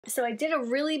So I did a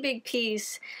really big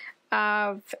piece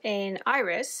of an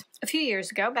iris a few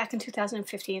years ago, back in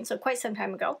 2015, so quite some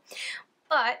time ago.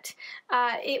 But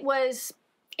it was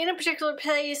in a particular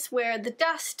place where the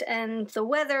dust and the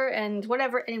weather and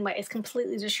whatever, anyway, is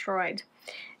completely destroyed.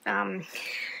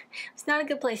 It's not a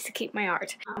good place to keep my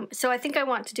art. So I think I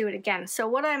want to do it again. So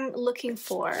what I'm looking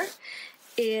for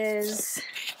is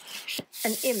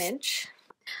an image.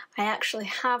 I actually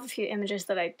have a few images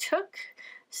that I took,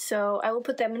 so I will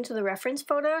put them into the reference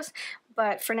photos,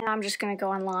 but for now I'm just going to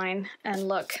go online and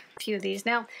look at a few of these.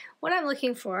 Now, what I'm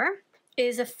looking for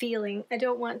is a feeling. I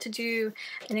don't want to do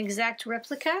an exact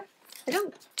replica. I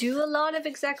don't do a lot of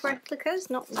exact replicas,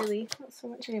 not really, not so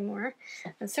much anymore,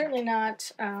 and certainly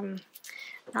not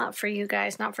for you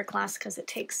guys, not for class, because it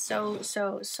takes so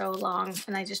long,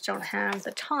 and I just don't have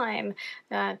the time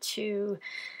to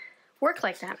work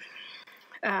like that,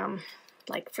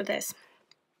 like for this.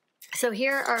 So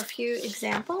here are a few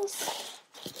examples,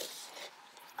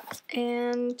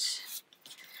 and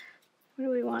what do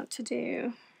we want to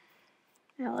do?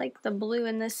 I like the blue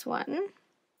in this one.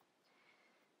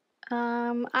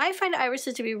 I find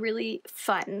irises to be really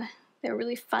fun. They're a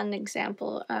really fun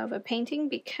example of a painting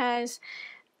because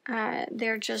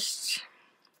they're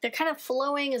kind of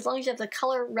flowing. As long as you have the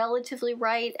color relatively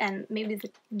right and maybe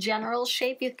the general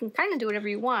shape, you can kind of do whatever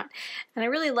you want. And I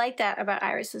really like that about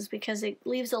irises because it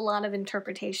leaves a lot of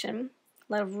interpretation,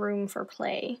 a lot of room for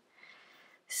play.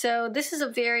 So this is a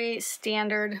very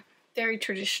standard, very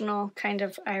traditional kind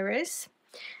of iris.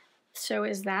 So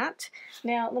is that.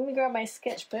 Now let me grab my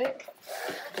sketchbook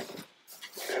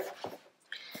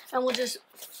and we'll just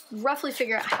roughly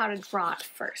figure out how to draw it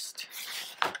first.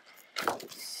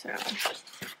 So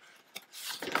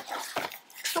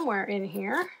somewhere in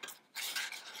here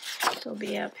there'll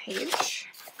be a page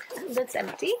that's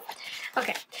empty.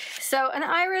 Okay, so an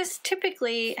iris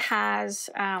typically has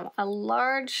a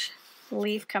large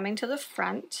leaf coming to the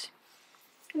front,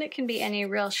 and it can be any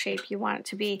real shape you want it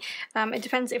to be. It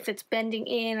depends if it's bending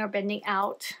in or bending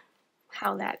out,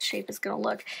 how that shape is going to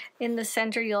look. In the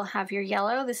center you'll have your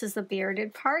yellow. This is the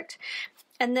bearded part.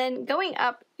 And then going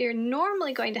up, you're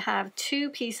normally going to have two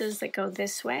pieces that go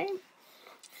this way.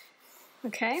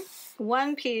 Okay,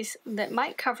 one piece that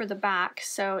might cover the back,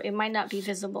 so it might not be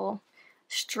visible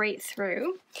straight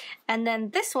through. And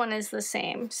then this one is the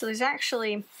same. So there's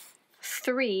actually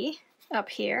three up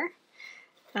here.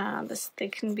 They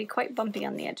can be quite bumpy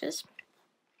on the edges.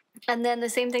 And then the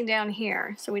same thing down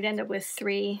here. So we'd end up with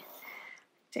three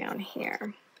down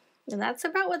here. And that's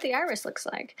about what the iris looks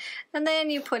like. And then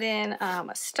you put in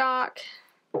a stalk,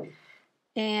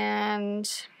 and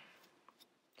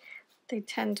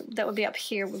that would be up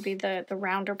here, would be the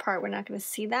rounder part. We're not going to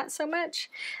see that so much.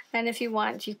 And if you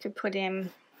want, you could put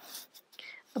in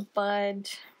a bud,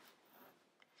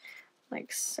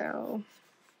 like so.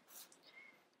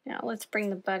 Now let's bring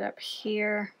the bud up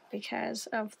here because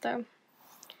of the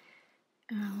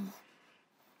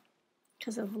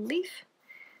leaf.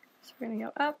 So we're gonna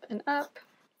go up and up,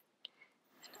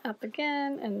 and up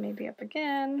again, and maybe up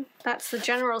again. That's the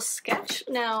general sketch.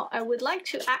 Now I would like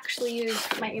to actually use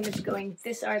my image going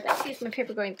this, or I'd like to use my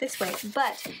paper going this way,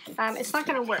 but it's not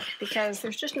gonna work because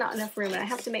there's just not enough room, and I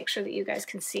have to make sure that you guys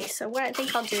can see. So what I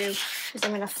think I'll do is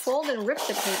I'm gonna fold and rip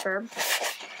the paper,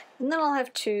 and then I'll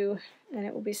have two, and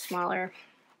it will be smaller.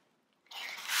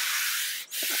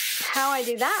 So how I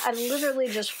do that, I literally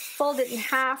just fold it in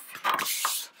half,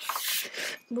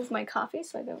 move my coffee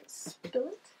so I don't spill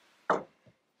it,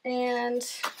 and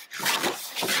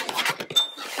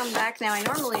come back. Now I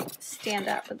normally stand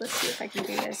up, but let's see if I can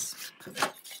do this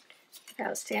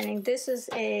without standing. This is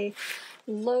a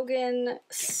Logan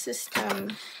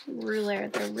System ruler.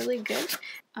 They're really good.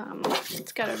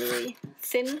 It's got a really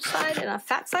thin side and a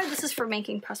fat side. This is for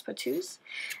making passepartouts.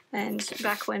 And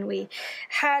back when we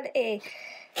had a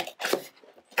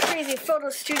crazy photo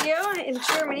studio in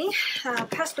Germany,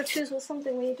 passepartouts was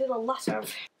something we did a lot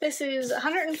of. This is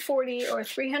 140 or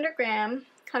 300 gram,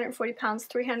 140 pounds,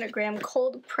 300 gram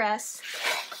cold press.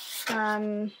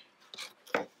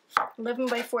 11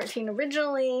 by 14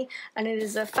 originally, and it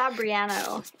is a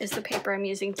Fabriano is the paper I'm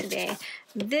using today.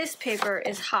 This paper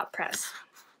is hot press,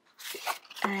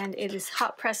 and it is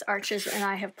hot press arches, and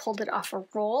I have pulled it off a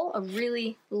roll, a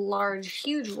really large,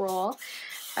 huge roll,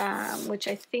 which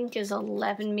I think is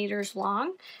 11 meters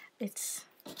long. It's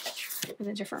in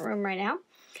a different room right now.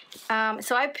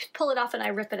 So I pull it off and I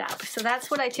rip it out. So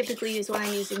that's what I typically use when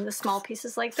I'm using the small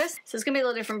pieces like this. So it's gonna be a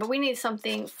little different, but we need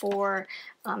something for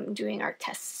doing our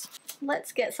tests.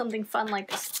 Let's get something fun like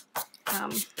this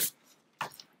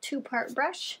two-part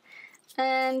brush,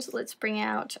 and let's bring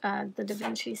out the Da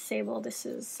Vinci Sable. This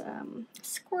is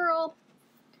Squirrel.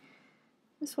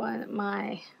 This one,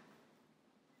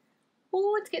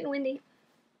 oh, it's getting windy.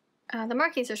 The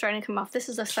markings are starting to come off. This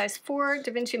is a size 4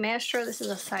 Da Vinci Maestro. This is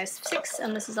a size 6,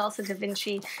 and this is also Da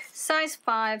Vinci size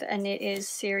 5, and it is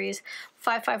series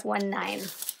 5519.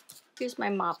 Here's my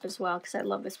mop as well, because I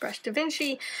love this brush. Da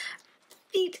Vinci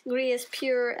Feet Gris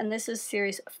Pure, and this is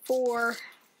series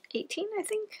 418, I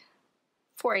think?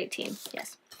 418,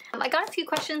 yes. I got a few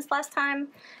questions last time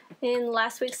in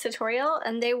last week's tutorial,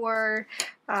 and they were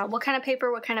what kind of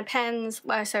paper, what kind of pens,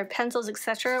 sorry, pencils,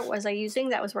 etc. was I using.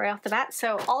 That was right off the bat.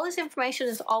 So all this information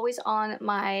is always on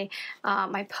my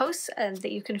my posts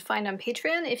that you can find on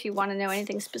Patreon. If you want to know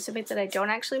anything specific that I don't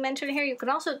actually mention here, you can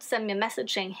also send me a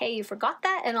message saying, hey, you forgot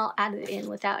that, and I'll add it in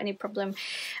without any problem.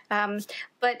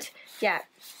 But yeah,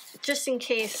 just in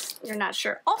case you're not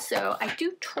sure. Also, I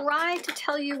do try to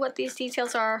tell you what these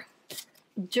details are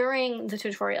during the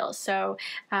tutorial, so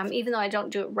even though I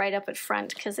don't do it right up at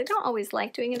front, because I don't always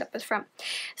like doing it up at front.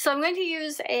 So I'm going to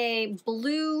use a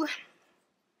blue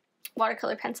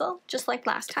watercolor pencil, just like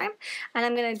last time, and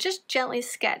I'm going to just gently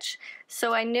sketch.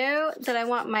 So I know that I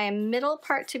want my middle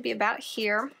part to be about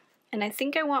here, and I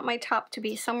think I want my top to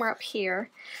be somewhere up here,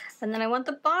 and then I want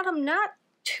the bottom not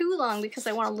too long because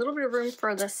I want a little bit of room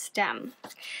for the stem.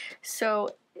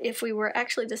 So if we were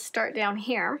actually to start down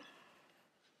here,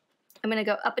 I'm going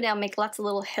to go up and down, make lots of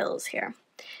little hills here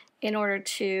in order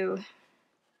to, I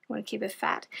want to keep it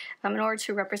fat, in order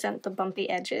to represent the bumpy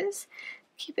edges.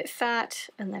 Keep it fat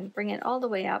and then bring it all the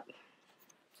way up.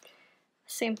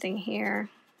 Same thing here.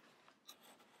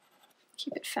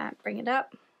 Keep it fat, bring it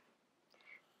up.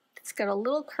 It's got a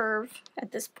little curve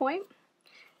at this point,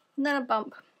 and then a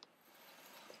bump.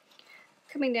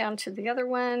 Coming down to the other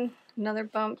one, another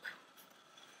bump.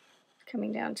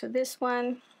 Coming down to this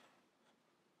one.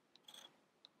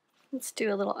 Let's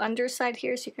do a little underside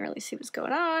here so you can really see what's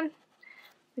going on.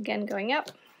 Again, going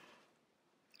up.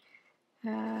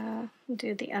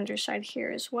 Do the underside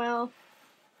here as well.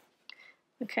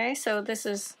 Okay, so this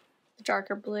is the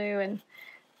darker blue, and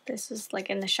this is like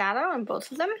in the shadow on both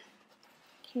of them.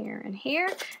 Here and here.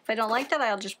 If I don't like that,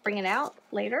 I'll just bring it out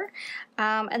later.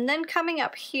 And then coming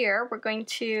up here, we're going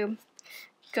to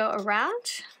go around.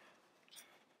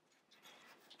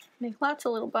 Make lots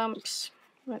of little bumps.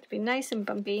 I want it to be nice and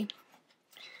bumpy.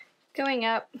 Going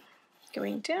up,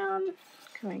 going down,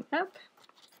 going up.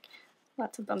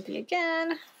 Lots of bumpy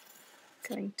again.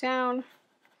 Going down.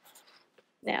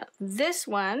 Now, this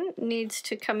one needs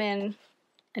to come in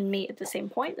and meet at the same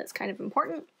point. That's kind of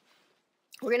important.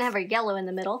 We're going to have our yellow in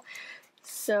the middle.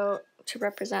 So to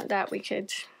represent that, we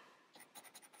could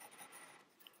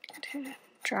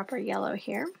drop our yellow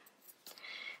here.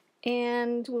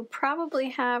 And we'll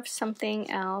probably have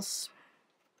something else,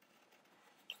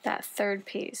 that third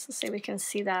piece. Let's see, we can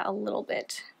see that a little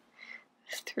bit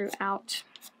throughout.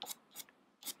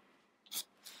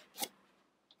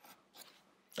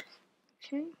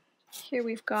 Okay, here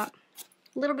we've got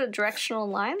a little bit of directional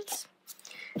lines,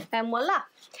 and voila.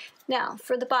 Now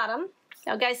for the bottom,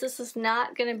 now guys, this is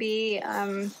not going to be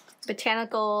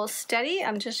botanical study.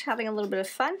 I'm just having a little bit of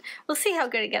fun. We'll see how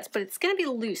good it gets, but it's going to be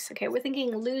loose. Okay, we're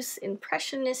thinking loose,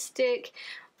 impressionistic,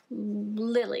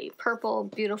 lily, purple,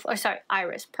 beautiful, or sorry,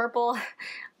 iris, purple,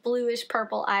 bluish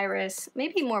purple iris,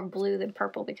 maybe more blue than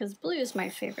purple because blue is my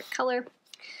favorite color.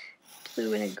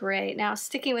 Blue and a gray. Now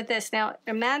sticking with this, now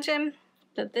imagine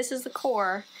that this is the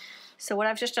core. So what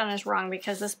I've just done is wrong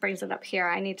because this brings it up here.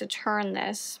 I need to turn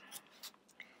this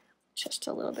just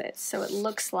a little bit so it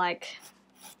looks like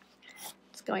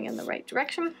it's going in the right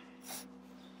direction.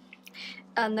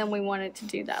 And then we wanted to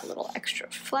do that little extra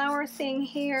flower thing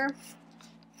here.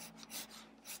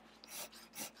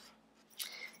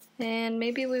 And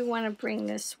maybe we want to bring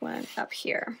this one up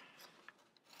here.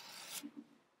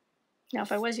 Now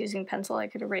if I was using pencil, I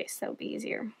could erase. That would be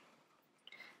easier.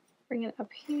 Bring it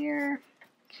up here.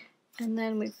 And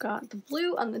then we've got the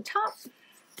blue on the top.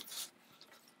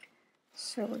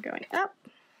 So we're going up.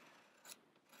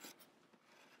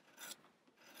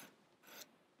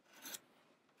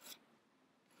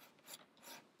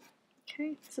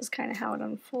 Okay, this is kind of how it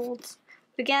unfolds.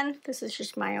 But again, this is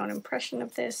just my own impression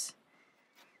of this.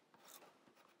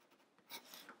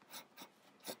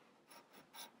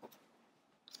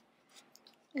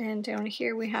 And down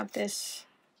here we have this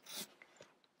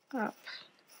up,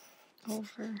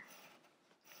 over.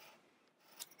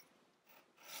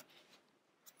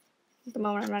 At the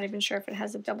moment I'm not even sure if it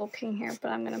has a double king here,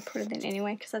 but I'm going to put it in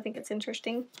anyway because I think it's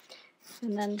interesting.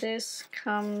 And then this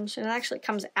comes, and it actually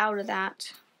comes out of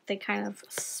that. They kind of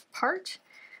part,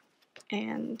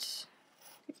 and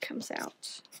it comes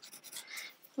out.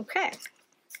 Okay,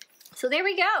 so there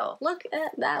we go. Look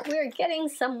at that, we're getting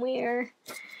somewhere.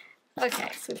 Okay,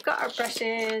 so we've got our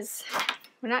brushes.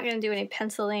 We're not going to do any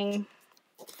penciling.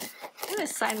 I'm going to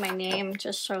sign my name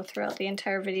just so throughout the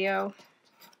entire video.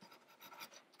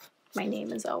 My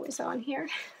name is always on here.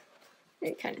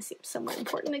 It kind of seems somewhat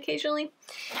important occasionally.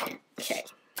 Okay.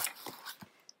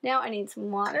 Now I need some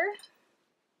water,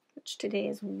 which today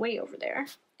is way over there.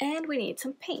 And we need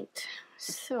some paint.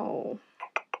 So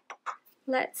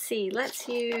let's see. Let's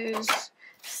use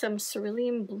some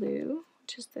cerulean blue,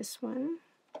 which is this one.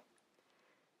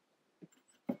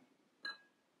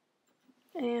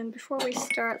 And before we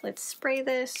start, let's spray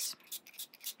this.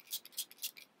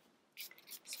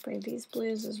 Spray these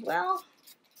blues as well.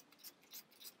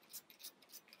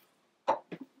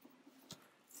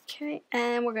 Okay,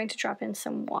 and we're going to drop in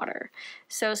some water.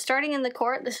 So starting in the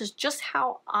quart, this is just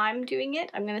how I'm doing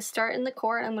it. I'm going to start in the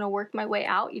quart. I'm going to work my way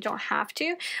out. You don't have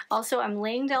to. Also, I'm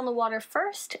laying down the water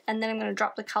first, and then I'm going to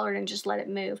drop the color and just let it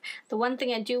move. The one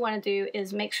thing I do want to do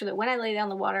is make sure that when I lay down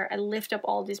the water, I lift up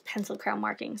all these pencil crown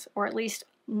markings, or at least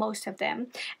most of them,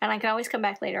 and I can always come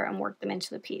back later and work them into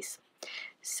the piece.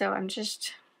 So I'm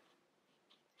just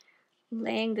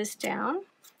laying this down,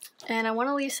 and I want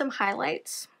to leave some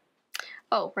highlights.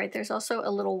 Oh, right, there's also a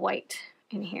little white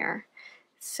in here.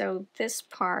 So this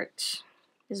part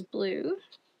is blue,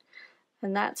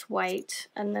 and that's white,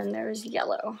 and then there's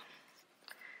yellow.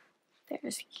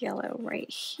 There's yellow right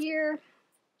here,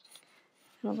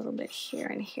 and a little bit here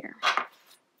and here,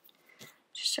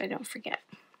 just so I don't forget.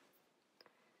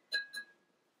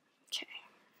 Okay.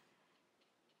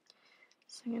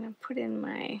 So I'm gonna put in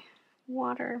my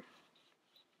water.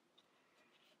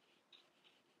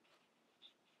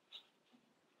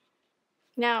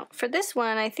 Now, for this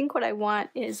one, I think what I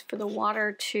want is for the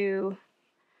water to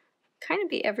kind of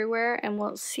be everywhere, and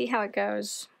we'll see how it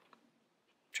goes.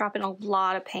 Drop in a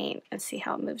lot of paint and see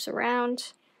how it moves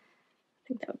around. I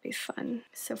think that would be fun.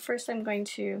 So first I'm going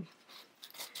to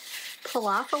pull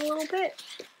off a little bit,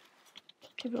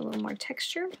 give it a little more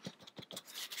texture.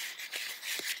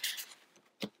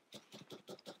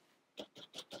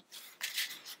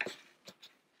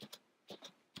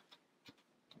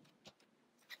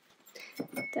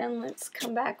 Then let's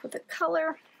come back with the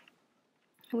color.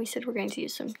 And we said we're going to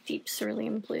use some deep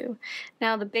cerulean blue.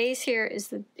 Now the base here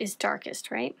is darkest,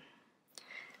 right?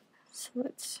 So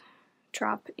let's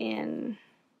drop in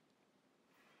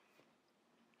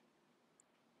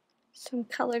some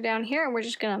color down here, and we're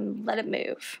just gonna let it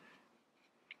move.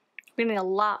 We're gonna need a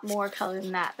lot more color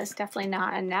than that. That's definitely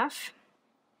not enough.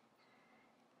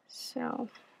 So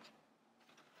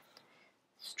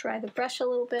let's dry the brush a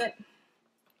little bit.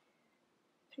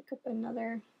 Pick up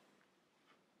another.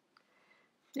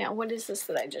 Now, what is this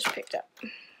that I just picked up?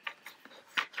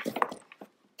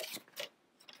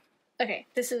 Okay,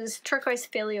 this is turquoise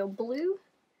phthalo blue.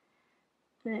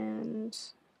 And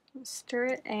stir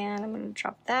it, and I'm going to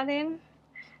drop that in.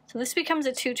 So this becomes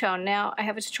a two-tone. Now, I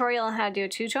have a tutorial on how to do a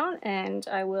two-tone, and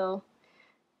I will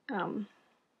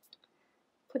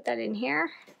put that in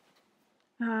here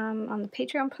on the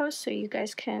Patreon post, so you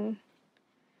guys can,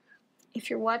 if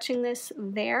you're watching this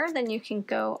there, then you can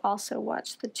go also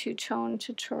watch the two-tone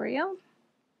tutorial.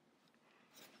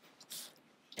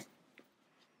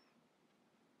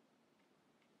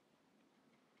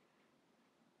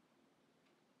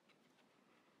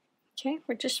 Okay,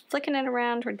 we're just flicking it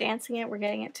around, we're dancing it, we're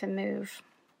getting it to move.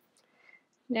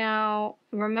 Now,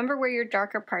 remember where your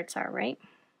darker parts are, right?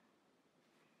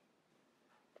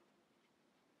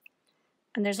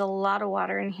 And there's a lot of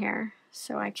water in here,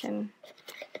 so I can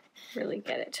really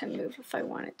get it to move if I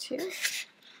want it to.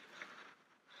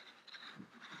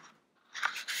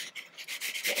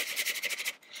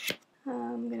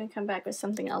 I'm going to come back with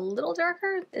something a little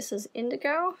darker. This is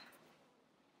indigo.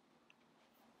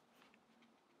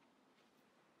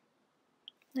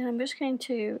 And I'm just going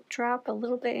to drop a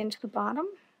little bit into the bottom.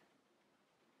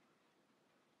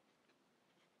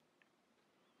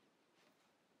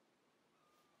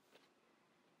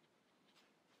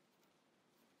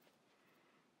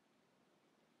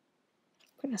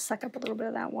 I'm going to suck up a little bit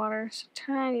of that water, it's a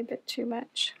tiny bit too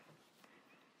much.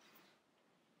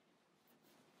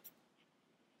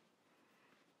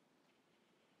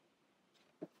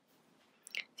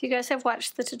 If you guys have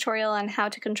watched the tutorial on how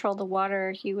to control the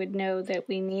water, you would know that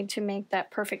we need to make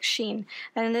that perfect sheen.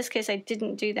 And in this case, I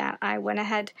didn't do that. I went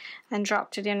ahead and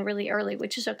dropped it in really early,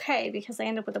 which is okay because I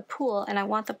end up with a pool, and I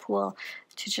want the pool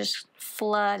to just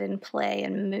flood and play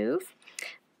and move.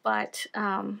 But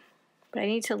I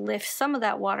need to lift some of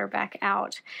that water back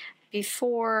out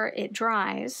before it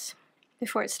dries,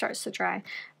 before it starts to dry.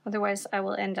 Otherwise, I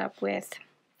will end up with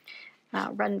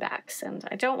runbacks, and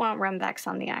I don't want runbacks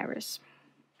on the iris.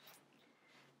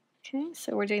 Okay,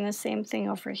 so we're doing the same thing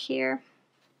over here.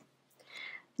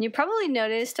 You probably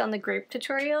noticed on the group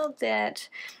tutorial that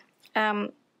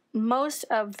most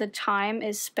of the time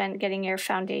is spent getting your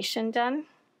foundation done.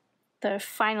 The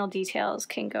final details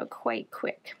can go quite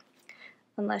quick,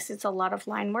 unless it's a lot of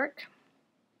line work,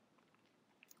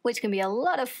 which can be a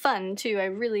lot of fun too. I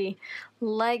really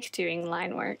like doing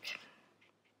line work.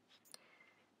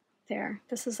 There,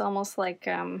 this is almost like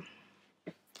an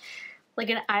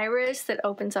iris that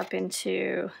opens up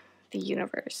into the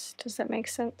universe. Does that make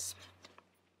sense?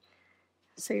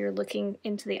 So you're looking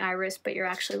into the iris, but you're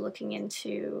actually looking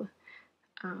into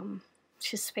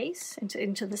space,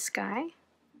 into the sky.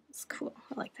 It's cool.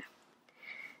 I like that.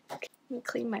 Okay, let me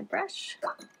clean my brush.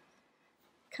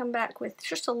 Come back with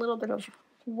just a little bit of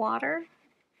water.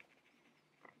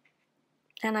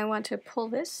 And I want to pull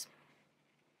this.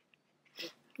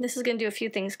 This is going to do a few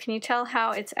things. Can you tell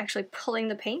how it's actually pulling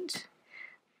the paint?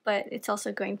 But it's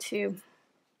also going to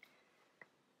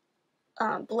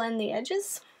blend the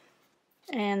edges.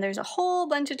 And there's a whole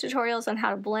bunch of tutorials on how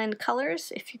to blend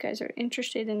colors. If you guys are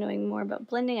interested in knowing more about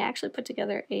blending, I actually put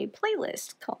together a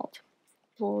playlist called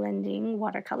Blending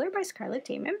Watercolor by Scarlett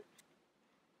Damen.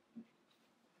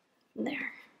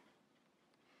 There.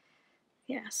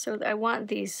 Yeah, so I want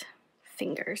these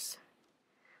fingers.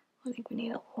 I think we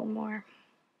need a little more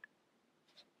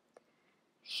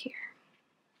here.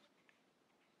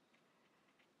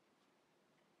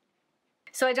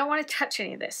 So I don't want to touch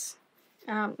any of this.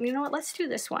 You know what, let's do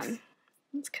this one.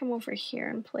 Let's come over here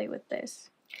and play with this.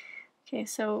 Okay,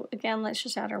 so again, let's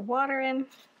just add our water in.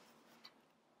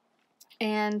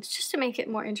 And just to make it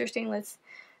more interesting, let's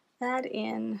add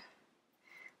in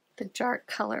the dark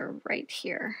color right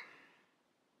here.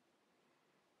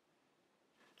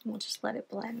 We'll just let it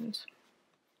blend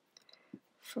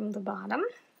from the bottom.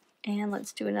 And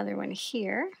let's do another one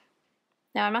here.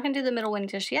 Now I'm not going to do the middle one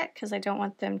just yet because I don't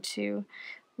want them to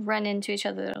run into each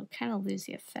other. It'll kind of lose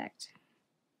the effect.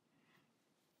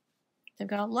 They've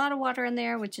got a lot of water in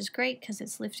there, which is great because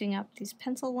it's lifting up these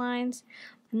pencil lines.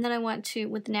 And then I want to,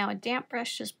 with now a damp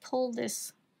brush, just pull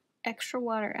this extra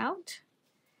water out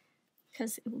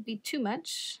because it will be too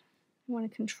much. I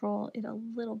want to control it a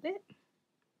little bit.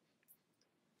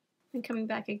 And coming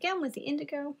back again with the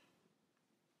indigo.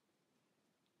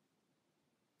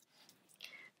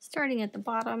 Starting at the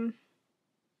bottom.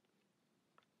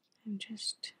 I'm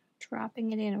just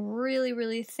dropping it in really,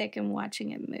 really thick and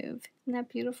watching it move. Isn't that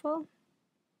beautiful?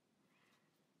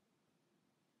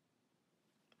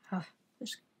 Oh,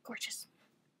 it's gorgeous.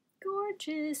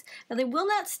 Gorgeous. Now they will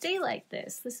not stay like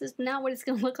this. This is not what it's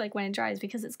going to look like when it dries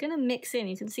because it's going to mix in.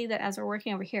 You can see that as we're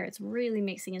working over here, it's really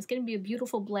mixing. It's going to be a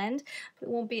beautiful blend, but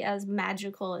it won't be as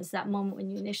magical as that moment when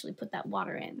you initially put that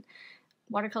water in.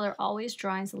 Watercolor always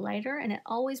dries lighter and it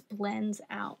always blends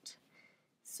out.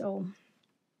 So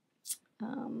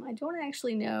I don't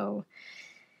actually know.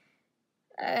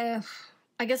 I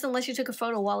guess unless you took a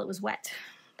photo while it was wet,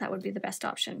 that would be the best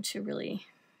option to really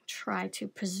try to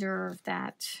preserve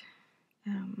that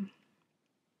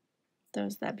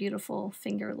that beautiful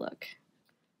finger look,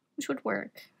 which would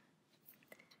work.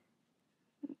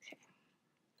 Okay,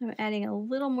 I'm adding a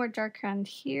little more dark around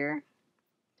here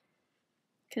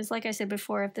because, like I said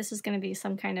before, if this is going to be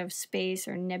some kind of space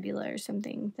or nebula or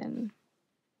something, then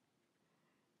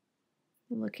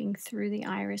looking through the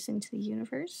iris into the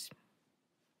universe.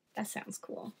 That sounds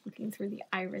cool. Looking through the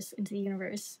iris into the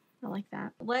universe. I like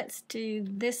that. Let's do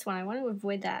this one. I want to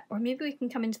avoid that. Or maybe we can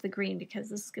come into the green because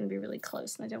this is going to be really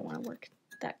close and I don't want to work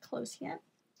that close yet.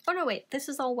 Oh no, wait. This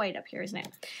is all white up here, isn't it?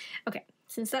 Okay.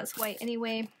 Since that's white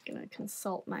anyway, I'm going to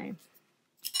consult my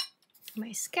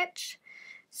sketch.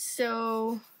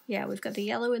 So yeah, we've got the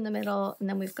yellow in the middle and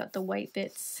then we've got the white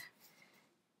bits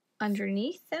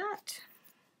underneath that.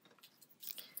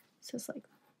 So it's like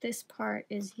this part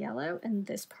is yellow and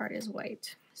this part is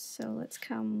white. So let's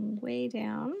come way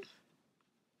down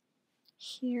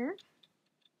here.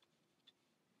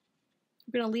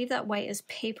 I'm going to leave that white as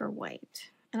paper white.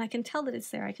 And I can tell that it's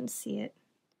there. I can see it.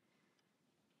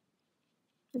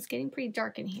 It's getting pretty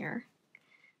dark in here.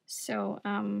 So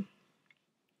I'm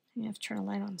going to have to turn a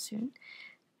light on soon.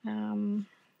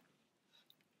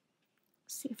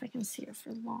 See if I can see it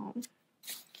for long.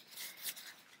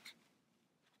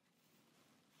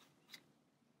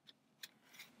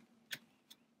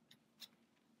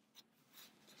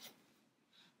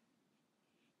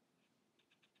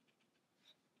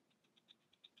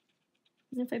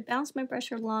 And if I bounce my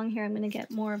brush along here, I'm going to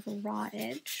get more of a raw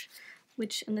edge,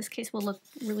 which in this case will look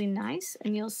really nice,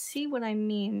 and you'll see what I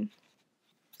mean.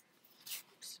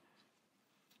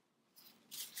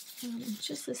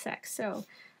 Just a sec. So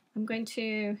I'm going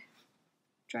to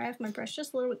dry off my brush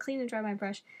just a little bit, clean and dry my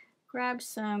brush, grab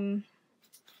some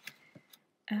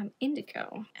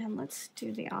indigo, and let's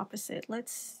do the opposite.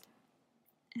 Let's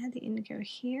add the indigo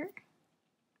here.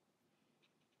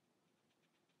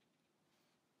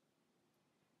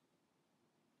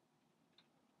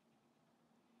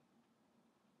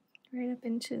 Right up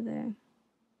into the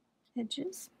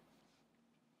edges.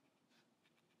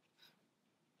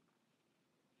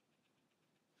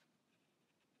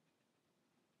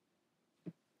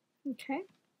 Okay.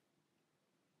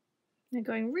 Now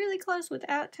going really close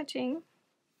without touching.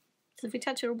 So if we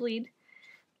touch, it'll bleed.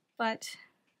 But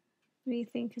what do you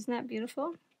think? Isn't that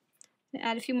beautiful?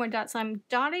 Add a few more dots. So I'm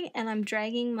dotting and I'm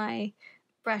dragging my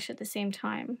brush at the same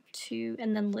time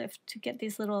and then lift to get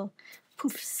these little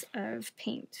poofs of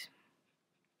paint.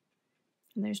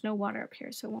 And there's no water up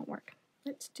here, so it won't work.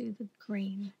 Let's do the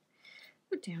green.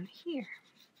 Go down here.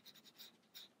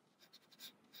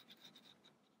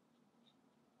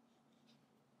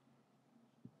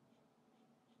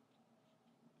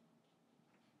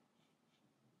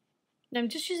 I'm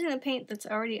just using the paint that's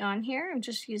already on here. I'm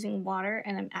just using water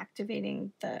and I'm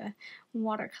activating the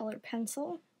watercolor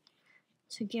pencil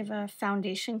to give a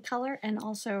foundation color and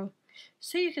also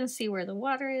so you can see where the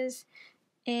water is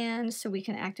and so we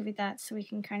can activate that so we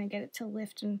can kind of get it to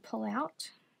lift and pull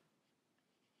out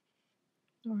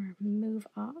or move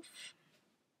off.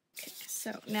 Okay,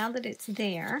 so now that it's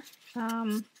there,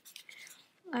 I'm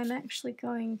actually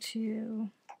going to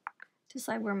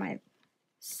decide where my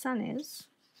sun is.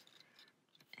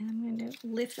 And I'm going to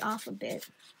lift off a bit.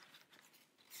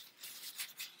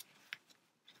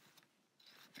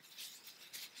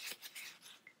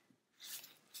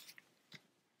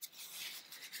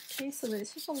 Okay, so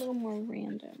this is a little more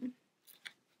random.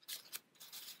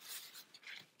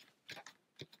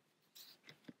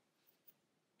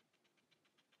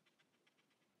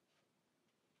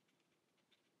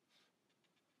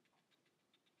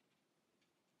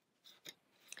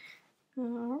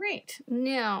 All right,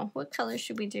 now what color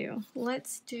should we do?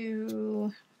 Let's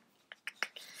do,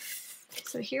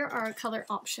 so here are our color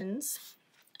options.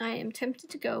 I am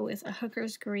tempted to go with a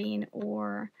hooker's green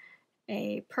or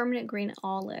a permanent green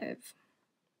olive.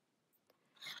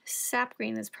 Sap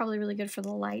green is probably really good for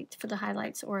the light, for the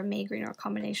highlights, or a May green or a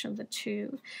combination of the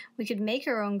two. We could make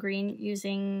our own green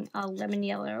using a lemon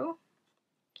yellow,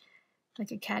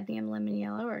 like a cadmium lemon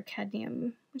yellow or a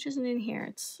cadmium, which isn't in here,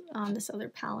 it's on this other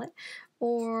palette,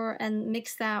 and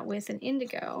mix that with an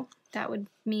indigo. That would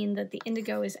mean that the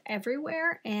indigo is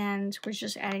everywhere and we're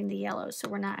just adding the yellow, so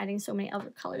we're not adding so many other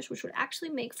colors, which would actually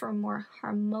make for a more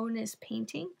harmonious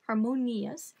painting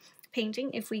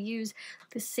if we use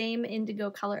the same indigo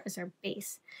color as our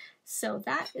base. So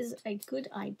that is a good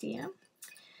idea.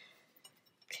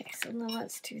 Okay, so now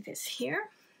let's do this here.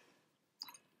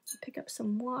 Pick up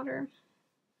some water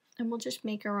and we'll just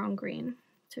make our own green.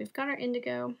 So we've got our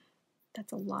indigo.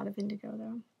 That's a lot of indigo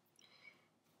though.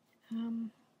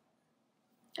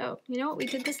 Oh, you know what? We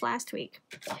did this last week.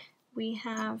 We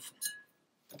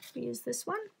used this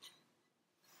one.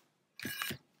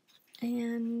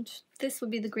 And this would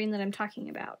be the green that I'm talking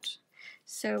about.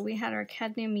 So we had our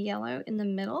cadmium yellow in the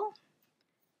middle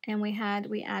and we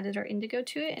added our indigo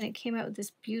to it and it came out with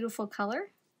this beautiful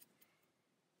color.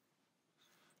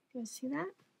 You guys see that?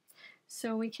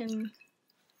 So we can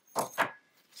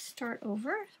start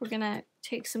over. We're gonna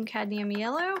take some cadmium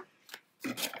yellow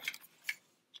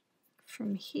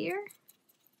from here.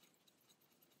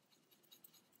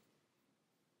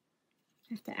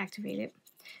 I have to activate it.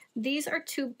 These are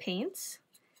tube paints.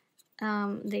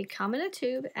 They come in a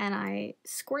tube and I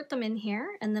squirt them in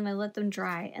here and then I let them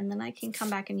dry and then I can come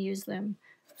back and use them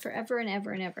forever and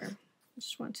ever and ever. I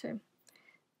just want to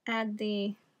add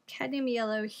the cadmium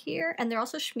yellow here, and they're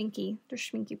also schminky. They're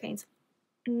schminky paints.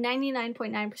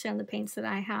 99.9% of the paints that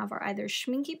I have are either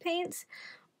schminky paints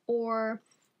or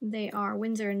they are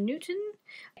Winsor & Newton.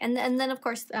 And then of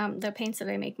course, the paints that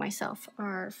I make myself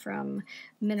are from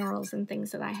minerals and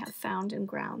things that I have found and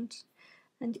ground.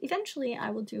 And eventually I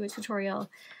will do a tutorial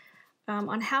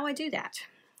on how I do that.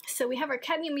 So we have our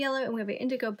cadmium yellow and we have our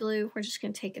indigo blue. We're just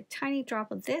going to take a tiny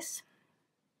drop of this,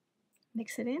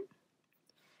 mix it in.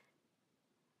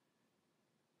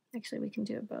 Actually, we can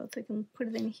do it both. I can put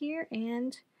it in here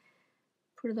and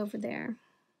put it over there,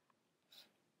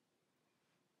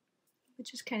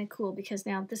 which is kind of cool because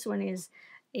now this one is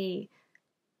a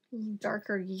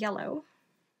darker yellow.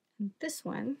 And this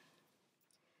one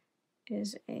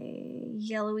is a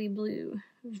yellowy blue,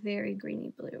 very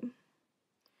greeny blue.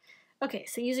 Okay,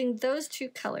 so using those two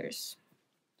colors.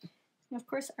 Now, of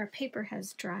course, our paper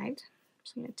has dried.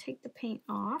 So I'm going to take the paint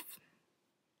off.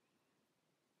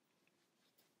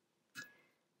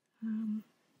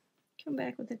 Come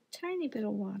back with a tiny bit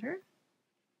of water.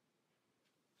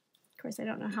 Of course, I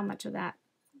don't know how much of that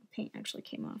paint actually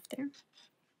came off there.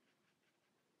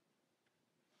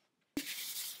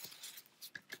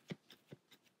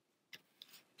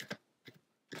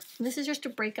 This is just to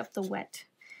break up the wet,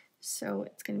 so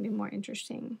it's going to be more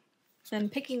interesting. Then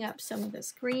picking up some of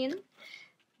this green,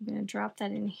 I'm going to drop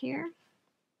that in here.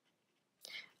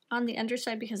 On the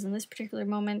underside, because in this particular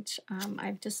moment,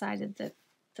 I've decided that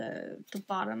the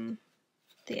bottom,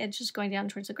 the edge is going down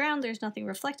towards the ground, there's nothing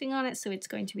reflecting on it, so it's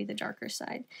going to be the darker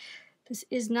side. This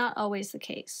is not always the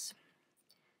case.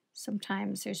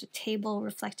 Sometimes there's a table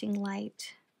reflecting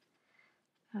light.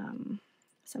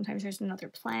 Sometimes there's another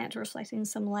plant reflecting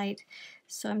some light.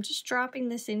 So I'm just dropping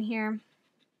this in here.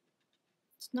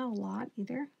 It's not a lot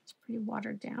either. It's pretty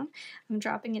watered down. I'm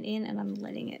dropping it in and I'm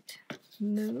letting it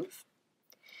move.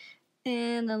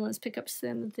 And then let's pick up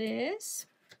some of this.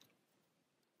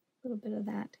 A little bit of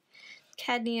that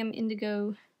cadmium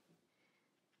indigo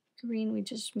green we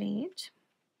just made.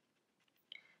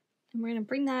 And we're going to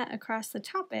bring that across the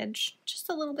top edge just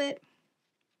a little bit.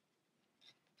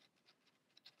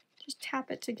 Just tap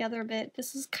it together a bit.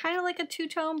 This is kind of like a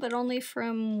two-tone, but only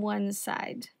from one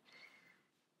side.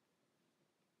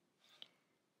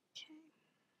 Okay.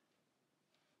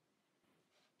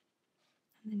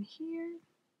 And then here.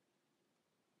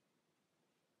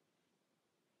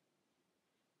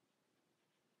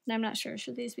 And I'm not sure,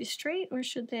 should these be straight or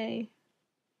should they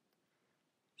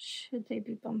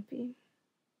be bumpy?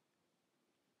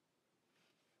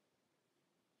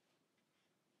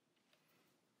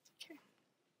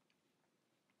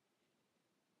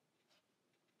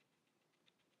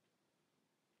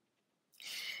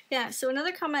 Yeah, so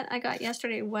another comment I got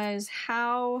yesterday was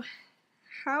how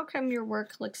come your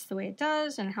work looks the way it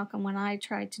does, and how come when I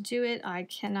try to do it, I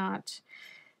cannot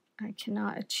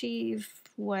achieve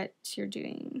what you're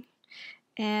doing.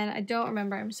 And I don't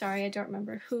remember, I'm sorry, I don't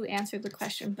remember who answered the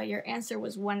question, but your answer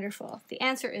was wonderful. The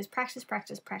answer is practice,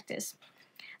 practice, practice.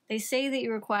 They say that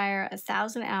you require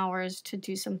 1,000 hours to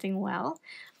do something well.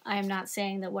 I am not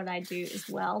saying that what I do is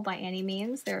well by any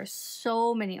means. There are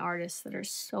so many artists that are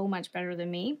so much better than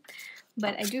me,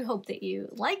 but I do hope that you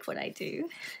like what I do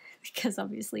because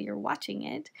obviously you're watching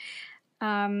it.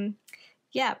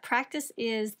 Yeah, practice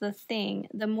is the thing.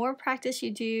 The more practice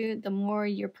you do, the more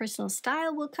your personal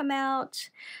style will come out,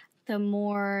 the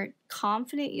more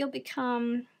confident you'll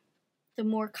become, the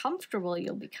more comfortable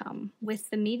you'll become with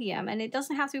the medium. And it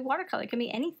doesn't have to be watercolor. It can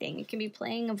be anything. It can be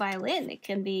playing a violin. It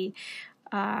can be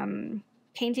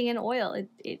painting in oil.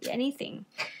 Anything.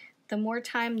 The more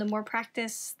time, the more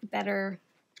practice, the better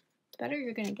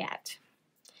you're going to get.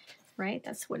 Right?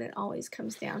 That's what it always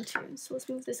comes down to. So let's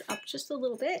move this up just a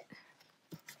little bit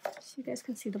so you guys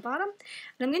can see the bottom.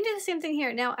 And I'm going to do the same thing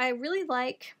here. Now, I really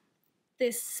like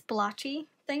this splotchy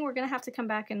thing. We're going to have to come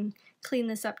back and clean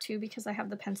this up too because I have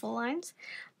the pencil lines.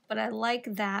 But I like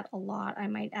that a lot. I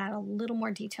might add a little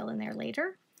more detail in there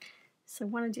later. So I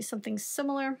want to do something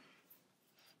similar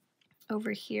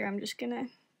over here. I'm just going to,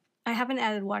 I haven't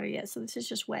added water yet, so this is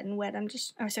just wet and wet.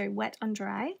 Wet on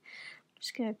dry. I'm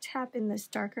just going to tap in this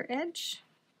darker edge,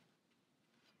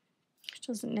 which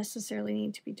doesn't necessarily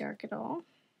need to be dark at all.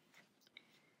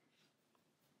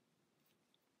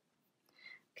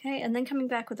 Okay, and then coming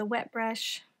back with a wet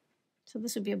brush. So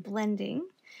this would be a blending.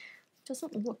 It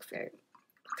doesn't look very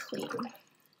clean.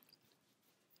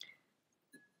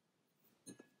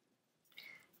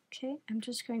 Okay, I'm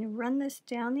just going to run this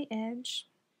down the edge.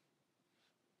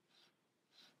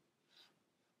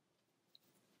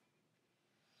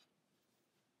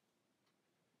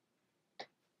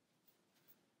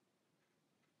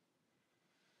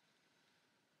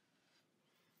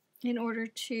 In order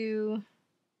to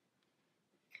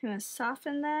kind of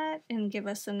soften that and give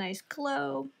us a nice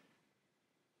glow.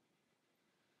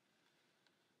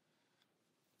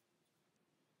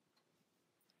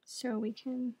 So we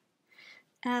can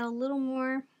add a little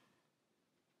more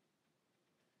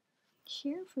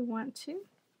here if we want to,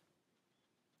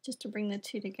 just to bring the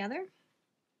two together.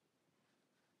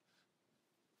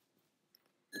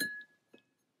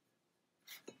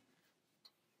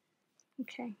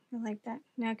 Okay, I like that.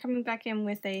 Now coming back in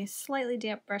with a slightly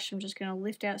damp brush, I'm just going to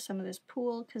lift out some of this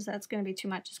pool because that's going to be too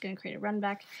much. It's going to create a run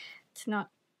back. It's not,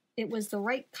 it was the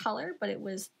right color, but it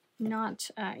was not,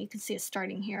 you can see it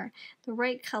starting here. The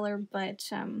right color, but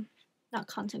not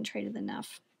concentrated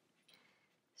enough.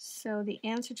 So the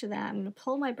answer to that, I'm going to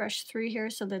pull my brush through here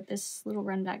so that this little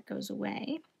run back goes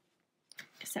away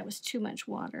because that was too much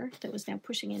water that was now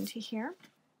pushing into here.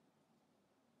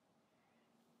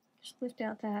 Just lift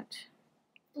out that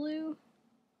blue,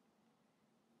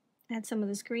 add some of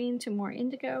this green to more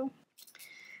indigo.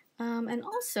 And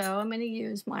also I'm going to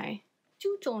use my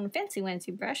two-tone fancy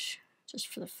wancy brush just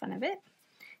for the fun of it.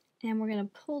 And we're going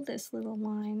to pull this little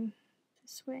line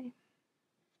this way.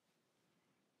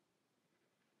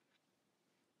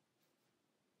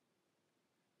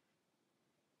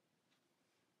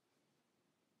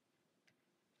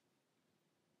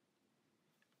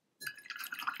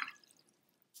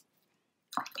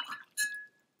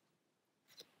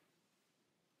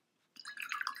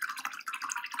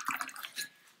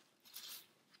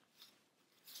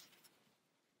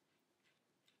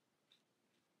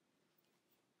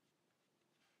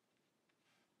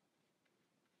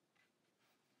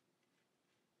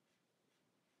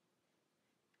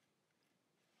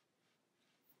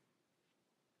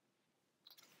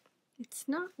 It's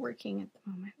not working at the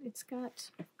moment. It's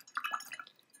got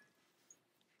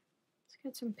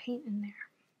some paint in there.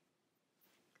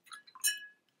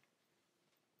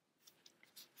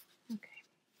 Okay.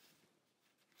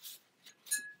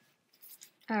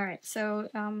 All right, so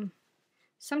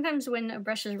sometimes when a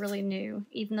brush is really new,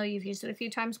 even though you've used it a few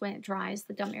times, when it dries,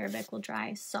 the gum arabic will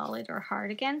dry solid or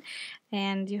hard again,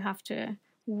 and you have to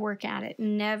work at it.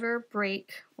 Never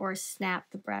break or snap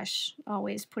the brush.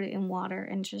 Always put it in water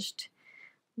and just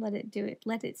let it do it.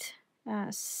 Let it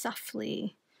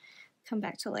softly come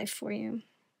back to life for you,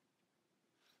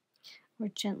 or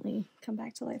gently come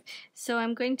back to life. So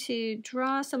I'm going to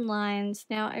draw some lines.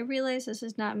 Now I realize this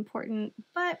is not important,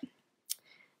 but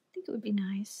I think it would be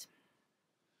nice.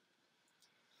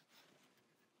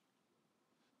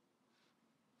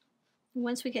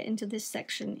 Once we get into this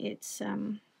section, it's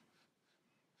a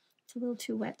little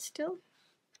too wet still,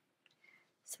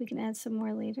 so we can add some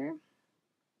more later.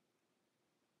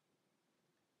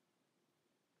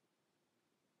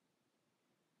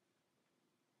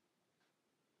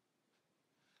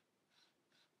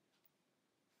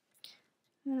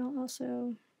 And I'll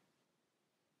also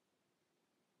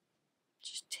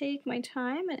just take my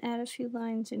time and add a few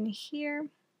lines in here.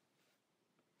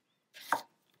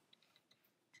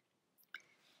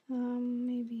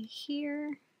 Maybe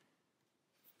here.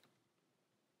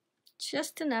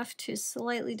 Just enough to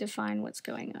slightly define what's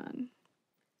going on.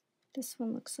 This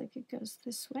one looks like it goes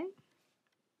this way.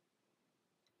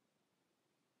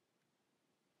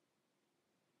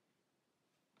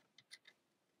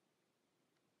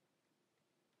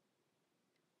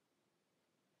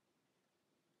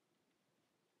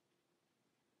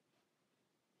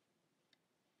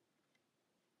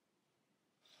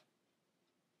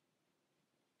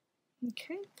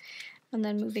 Okay, and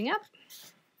then moving up.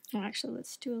 Oh, actually,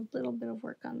 let's do a little bit of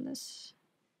work on this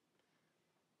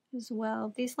as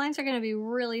well. These lines are going to be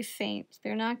really faint.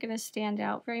 They're not going to stand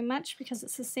out very much because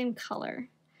it's the same color.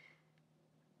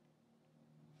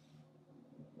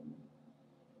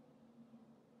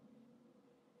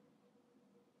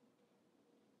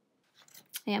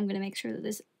 And I'm going to make sure that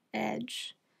this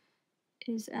edge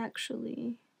is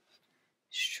actually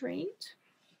straight.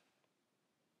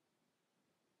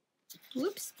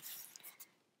 Whoops.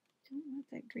 Don't want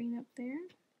that green up there.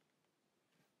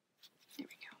 There we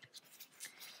go.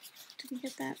 Did we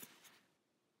get that?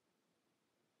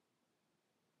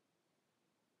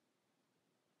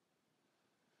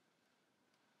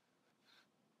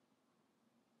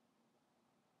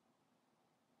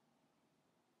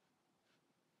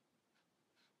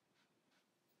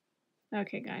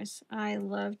 Okay, guys, I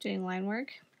love doing line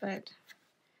work, but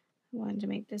I wanted to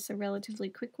make this a relatively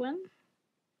quick one.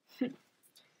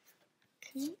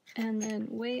 Okay, and then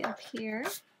way up here,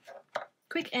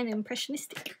 quick and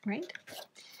impressionistic, right?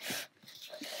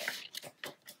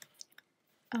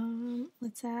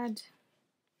 Let's add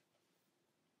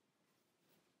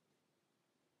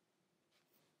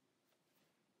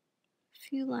a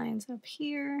few lines up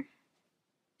here,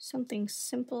 something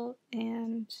simple,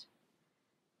 and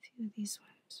a few of these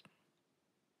ones.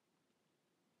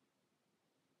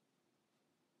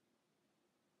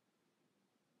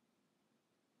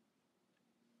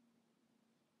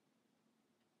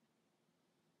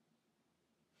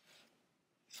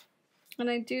 And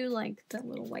I do like the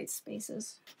little white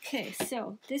spaces. Okay,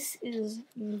 so this is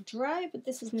dry, but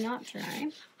this is not dry.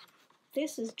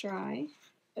 This is dry,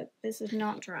 but this is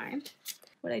not dry.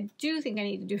 What I do think I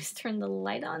need to do is turn the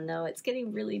light on, though. It's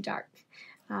getting really dark.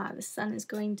 The sun is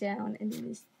going down, and it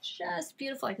is just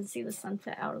beautiful. I can see the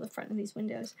sunset out of the front of these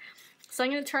windows. So I'm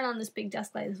going to turn on this big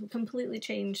desk light. This will completely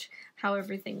change how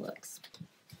everything looks.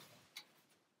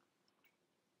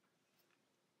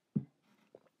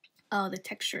 Oh, the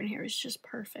texture in here is just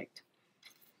perfect.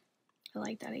 I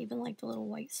like that. I even like the little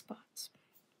white spots.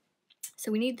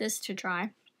 So we need this to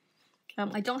dry.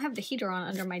 I don't have the heater on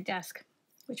under my desk,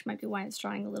 which might be why it's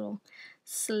drying a little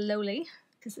slowly.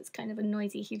 because it's kind of a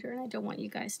noisy heater and I don't want you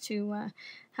guys to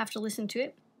have to listen to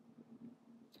it.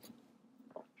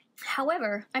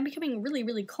 However, I'm becoming really,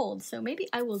 really cold, so maybe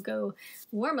I will go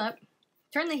warm up,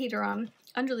 turn the heater on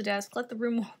under the desk, let the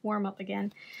room warm up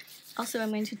again. Also, I'm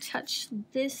going to touch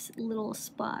this little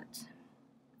spot.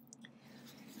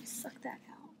 Suck that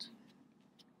out.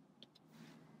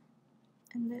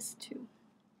 And this too.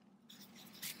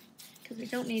 Because we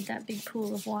don't need that big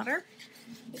pool of water.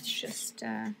 It's just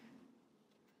going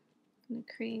to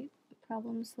create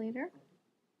problems later.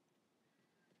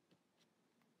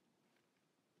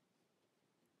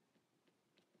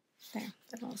 There,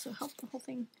 that'll also help the whole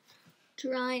thing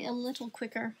dry a little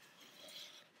quicker.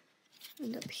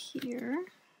 And up here,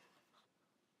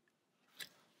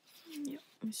 yep,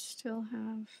 I still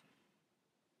have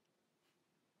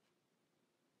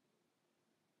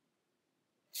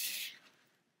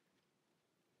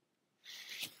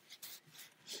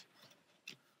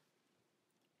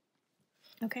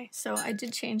okay, so I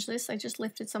did change this. I just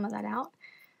lifted some of that out.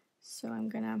 So I'm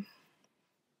gonna,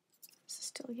 this is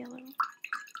still yellow.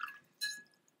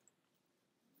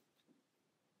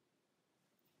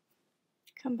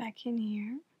 Come back in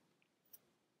here.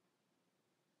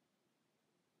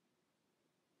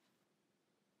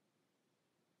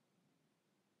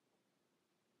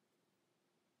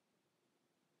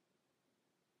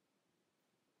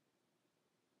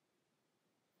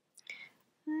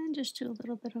 And just do a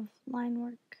little bit of line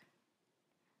work,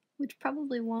 which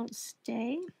probably won't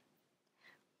stay,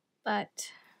 but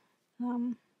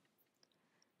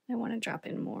I want to drop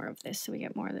in more of this so we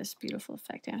get more of this beautiful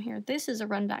effect down here. This is a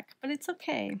run back, but it's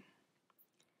okay.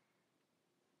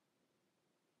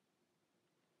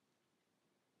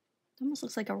 It almost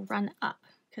looks like a run up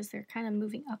because they're kind of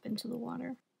moving up into the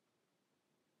water.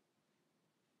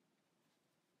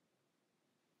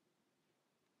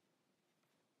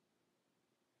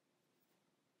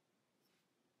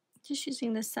 Just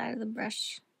using this side of the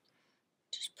brush,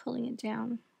 just pulling it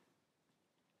down.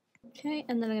 Okay,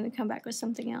 and then I'm going to come back with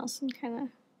something else and kind of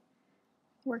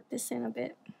work this in a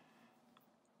bit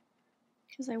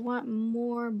because I want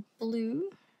more blue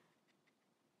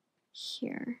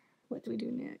here. What do we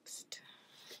do next?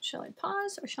 Shall I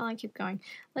pause or shall I keep going?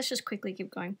 Let's just quickly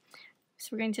keep going. So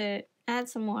we're going to add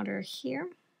some water here.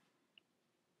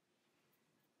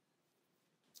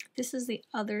 This is the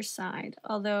other side,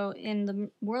 although in the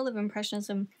world of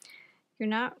Impressionism, you're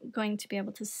not going to be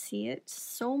able to see it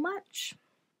so much.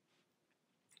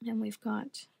 And we've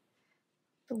got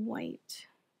the white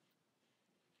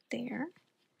there.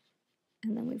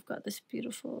 And then we've got this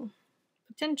beautiful,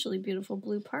 potentially beautiful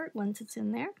blue part once it's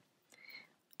in there,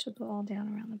 which will go all down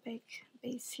around the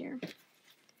base here.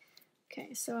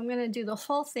 Okay, so I'm going to do the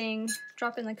whole thing,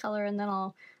 drop in the color, and then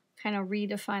I'll kind of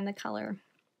redefine the color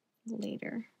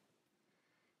later.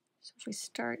 So if we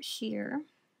start here,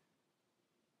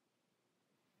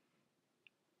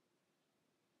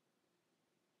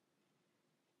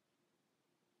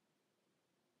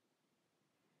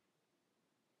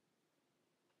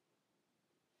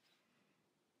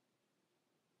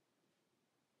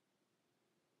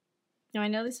 now I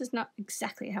know this is not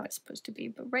exactly how it's supposed to be,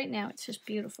 but right now it's just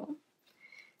beautiful.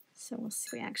 So we'll see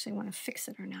if we actually want to fix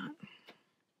it or not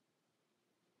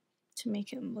to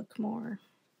make it look more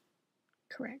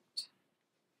correct.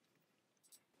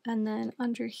 And then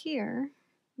under here,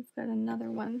 we've got another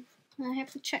one. I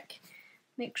have to check,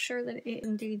 make sure that it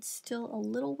indeed still a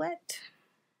little wet.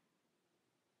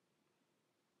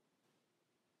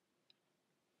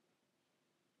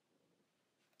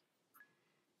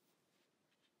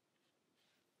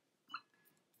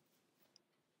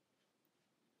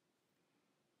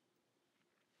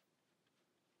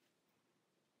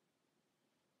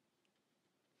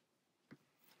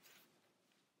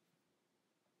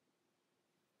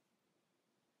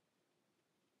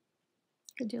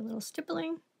 Could do a little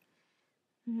stippling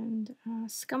and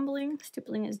scumbling.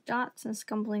 Stippling is dots and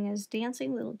scumbling is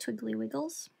dancing, little twiggly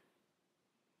wiggles.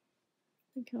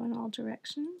 They go in all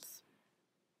directions.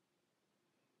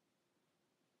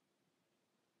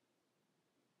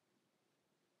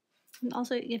 And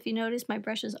also, if you notice, my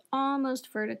brush is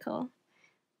almost vertical.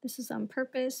 This is on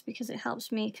purpose because it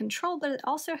helps me control, but it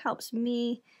also helps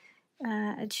me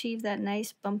achieve that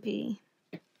nice bumpy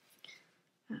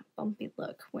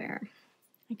look where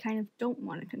I kind of don't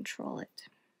want to control it.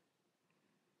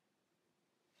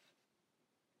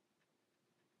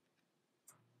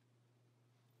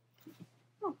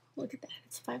 Oh, look at that.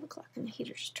 It's 5 o'clock and the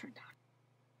heater's turned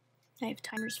on. I have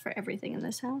timers for everything in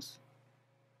this house.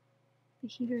 The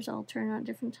heaters all turn on at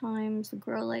different times. The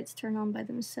grow lights turn on by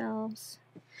themselves.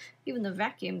 Even the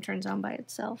vacuum turns on by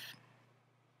itself.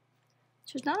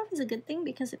 which is not always a good thing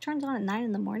because it turns on at 9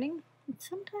 in the morning. And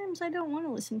sometimes I don't want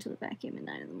to listen to the vacuum at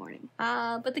 9 in the morning.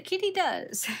 But the kitty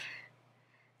does.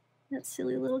 That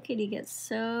silly little kitty gets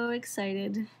so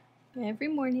excited. Every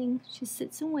morning she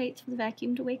sits and waits for the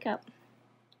vacuum to wake up.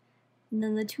 And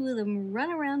then the two of them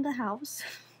run around the house.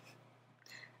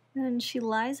 And she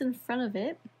lies in front of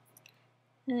it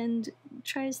and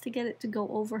tries to get it to go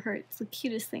over her. It's the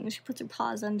cutest thing. She puts her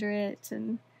paws under it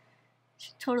and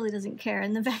she totally doesn't care.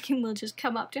 And the vacuum will just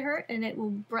come up to her and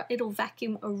it'll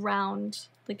vacuum around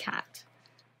the cat.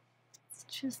 It's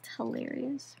just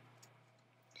hilarious.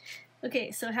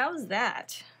 Okay, so how's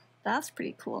that? That's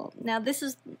pretty cool. Now this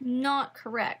is not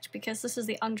correct because this is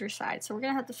the underside, so we're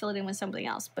gonna have to fill it in with something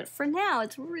else. But for now,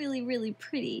 it's really, really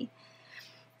pretty.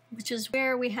 Which is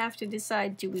where we have to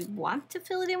decide, do we want to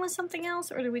fill it in with something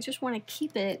else or do we just want to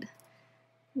keep it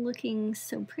looking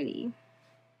so pretty?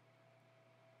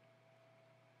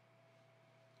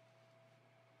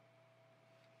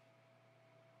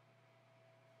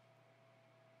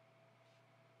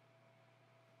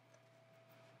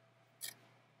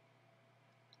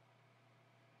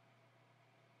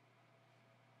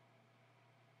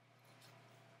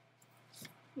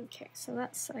 Okay, so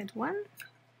that's side one.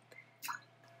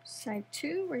 Side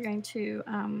two, we're going to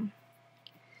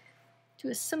do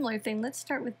a similar thing. Let's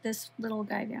start with this little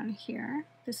guy down here.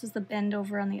 This is the bend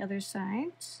over on the other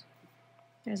side.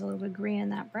 There's a little bit of green in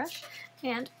that brush.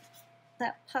 And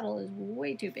that puddle is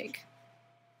way too big.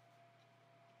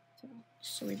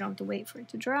 So we don't have to wait for it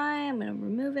to dry. I'm going to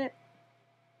remove it.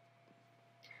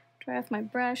 Dry off my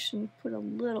brush and put a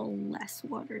little less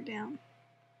water down.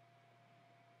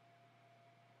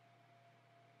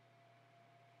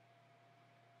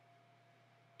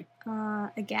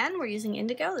 Again, we're using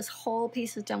indigo. This whole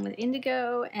piece is done with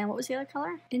indigo, and what was the other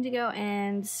color? Indigo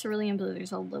and cerulean blue.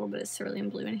 There's a little bit of cerulean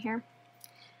blue in here,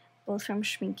 both from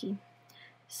Schminky.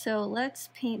 So let's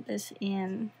paint this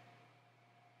in.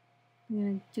 I'm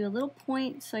going to do a little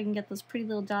point so I can get those pretty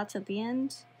little dots at the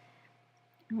end.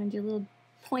 I'm going to do little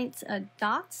points,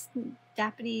 dots,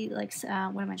 dappity, like,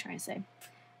 what am I trying to say?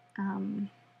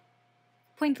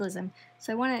 Pointillism.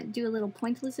 So I want to do a little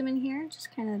pointillism in here,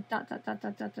 just kind of dot, dot, dot,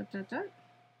 dot, dot, dot, dot, dot,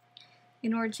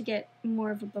 in order to get more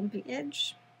of a bumpy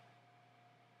edge.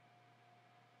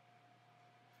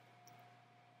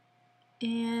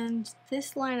 And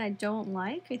this line I don't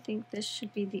like. I think this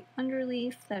should be the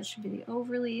underleaf, that should be the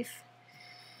overleaf.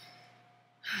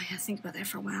 I gotta think about that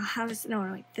for a while. How does, no,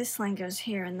 wait, this line goes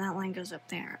here and that line goes up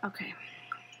there. Okay,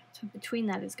 so between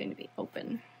that is going to be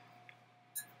open.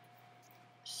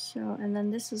 So, and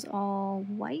then this is all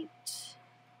white.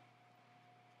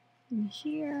 And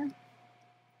here, a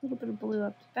little bit of blue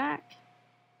up the back.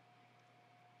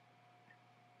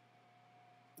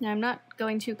 Now I'm not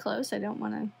going too close. I don't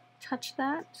want to touch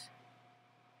that.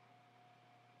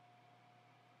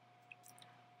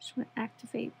 Just want to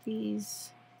activate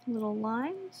these little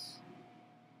lines.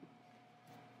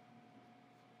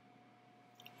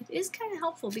 It is kind of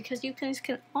helpful because you can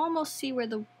almost see where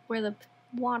the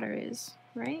water is,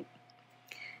 right?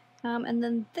 And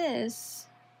then this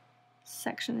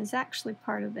section is actually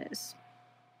part of this.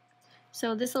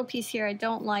 So this little piece here, I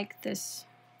don't like this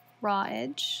raw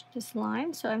edge, this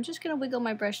line, so I'm just going to wiggle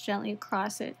my brush gently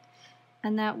across it,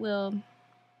 and that will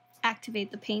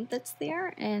activate the paint that's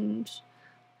there and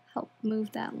help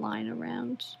move that line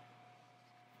around.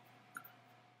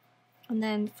 And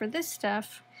then for this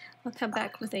stuff, I'll come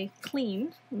back with a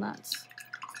clean, and that's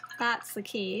the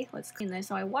key. Let's clean this.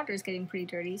 So my water is getting pretty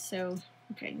dirty, so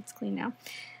okay, it's clean now.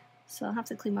 So I'll have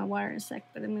to clean my water in a sec,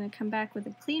 but I'm going to come back with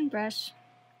a clean brush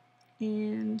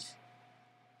and,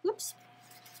 whoops.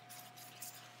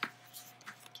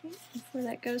 Okay, before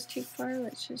that goes too far,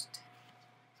 let's just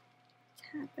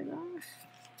tap it off.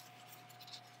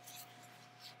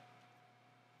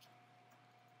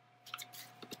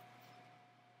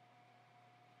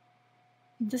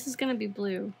 This is going to be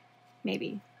blue,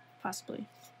 maybe, possibly.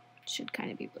 It should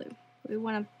kind of be blue. But we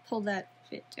want to pull that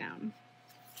bit down,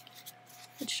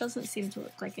 which doesn't seem to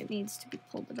look like it needs to be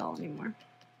pulled at all anymore.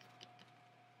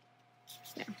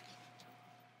 There.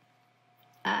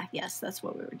 Ah, yes, that's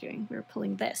what we were doing. We were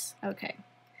pulling this. Okay.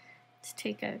 Let's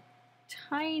take a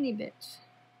tiny bit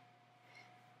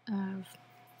of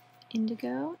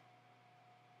indigo.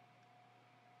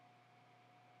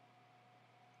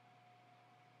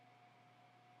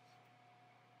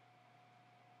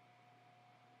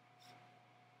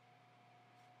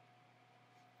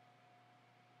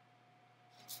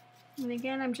 And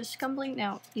again, I'm just scumbling.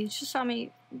 Now, you just saw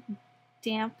me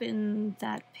dampen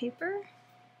that paper.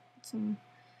 Some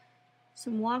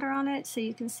water on it, so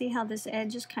you can see how this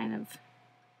edge is kind of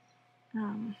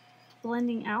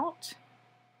blending out.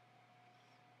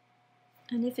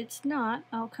 And if it's not,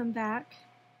 I'll come back.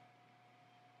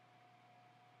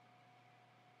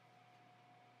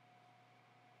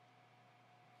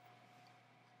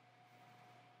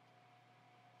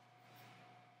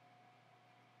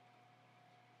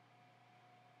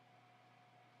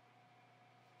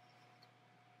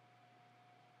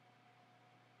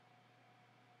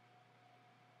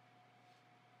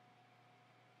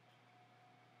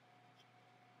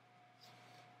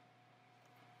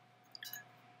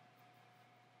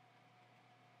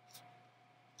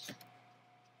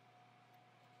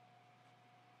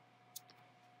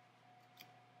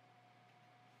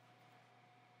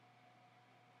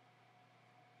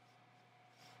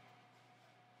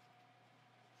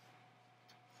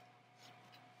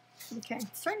 Okay,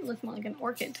 it's starting to look more like an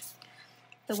orchid.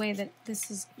 The way that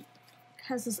this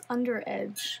has this under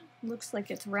edge, looks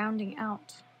like it's rounding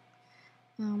out,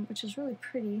 which is really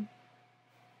pretty.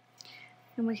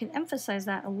 And we can emphasize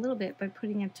that a little bit by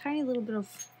putting a tiny little bit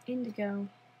of indigo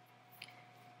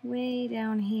way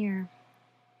down here.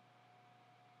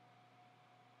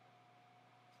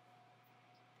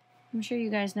 I'm sure you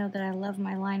guys know that I love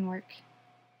my line work.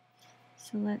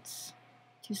 So let's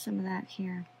do some of that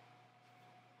here.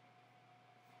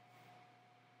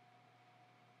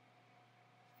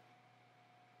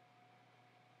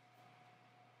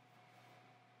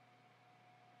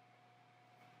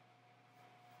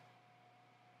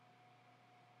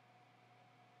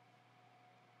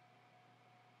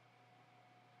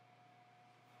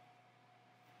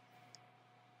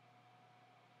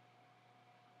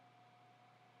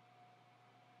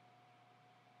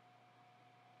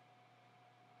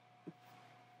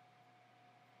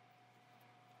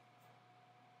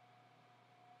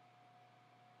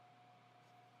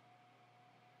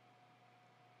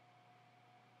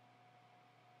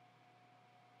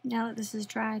 Now that this is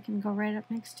dry, I can go right up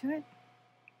next to it.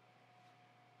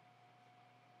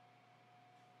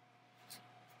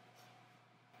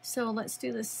 So let's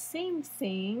do the same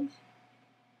thing,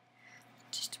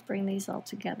 just to bring these all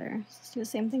together. Let's do the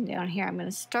same thing down here. I'm going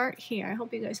to start here. I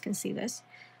hope you guys can see this.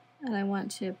 And I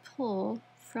want to pull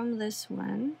from this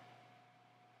one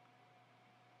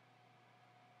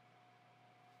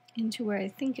into where I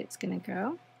think it's going to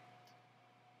go.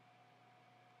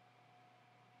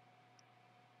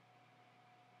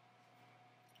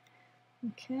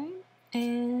 Okay,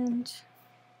 and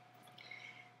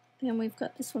then we've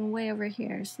got this one way over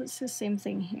here, so let's do the same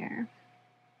thing here.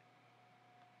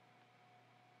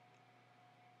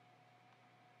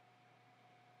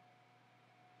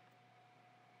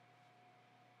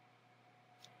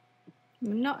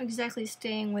 I'm not exactly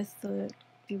staying with the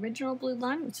original blue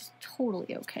line, which is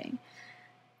totally okay.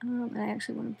 I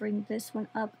actually want to bring this one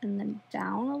up and then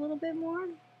down a little bit more,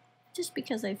 just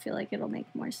because I feel like it'll make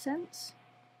more sense.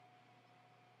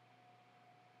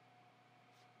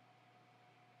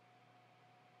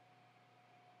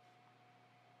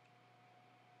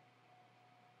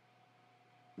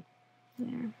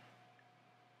 There.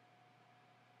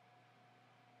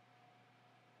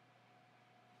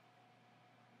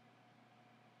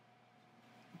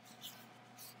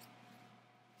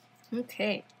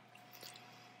 Okay.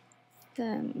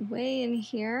 Then way in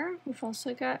here, we've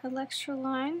also got an extra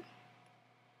line.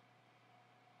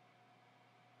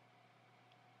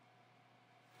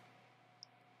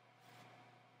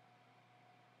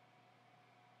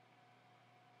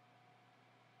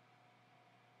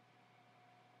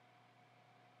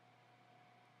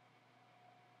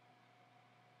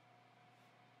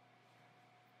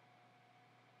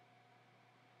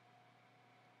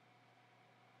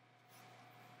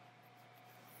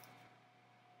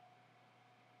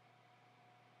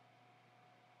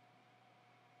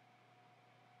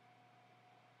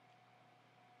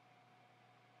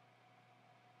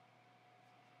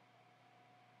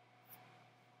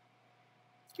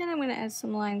 And I'm going to add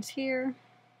some lines here,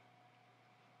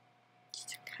 just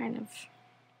to kind of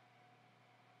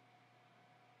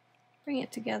bring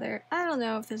it together. I don't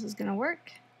know if this is going to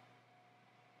work.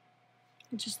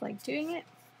 I just like doing it.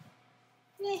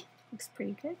 Yeah, looks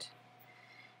pretty good.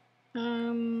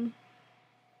 And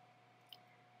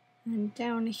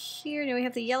down here, now we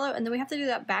have the yellow, and then we have to do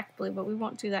that back blue, but we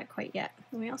won't do that quite yet.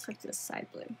 And we also have to do the side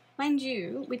blue. Mind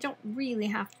you, we don't really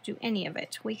have to do any of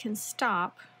it. We can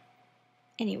stop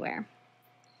anywhere.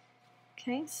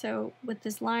 Okay, so with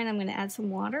this line, I'm going to add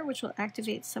some water, which will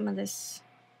activate some of this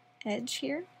edge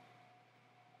here.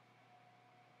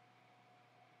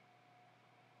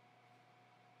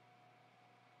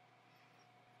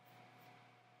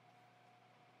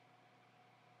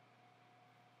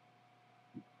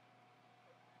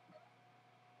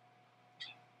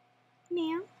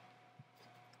 Now,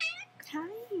 Hi,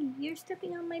 you're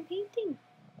stepping on my painting.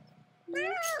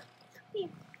 Yeah. Come here.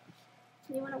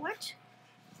 You want to watch?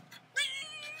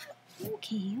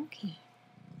 Okay, okay.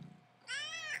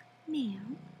 Meow.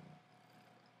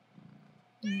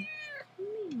 Meow.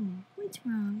 What's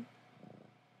wrong?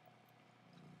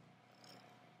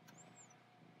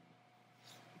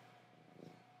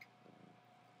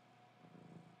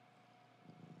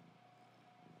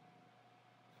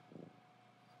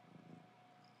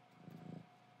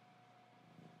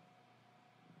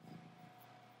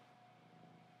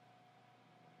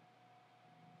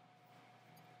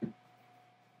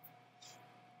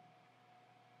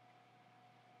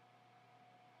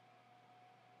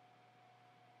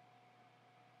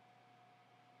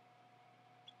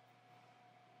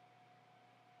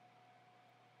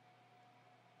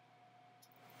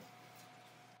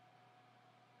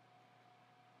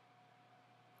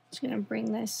 Just going to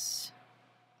bring this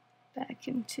back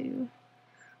into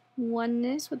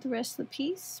oneness with the rest of the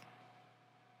piece.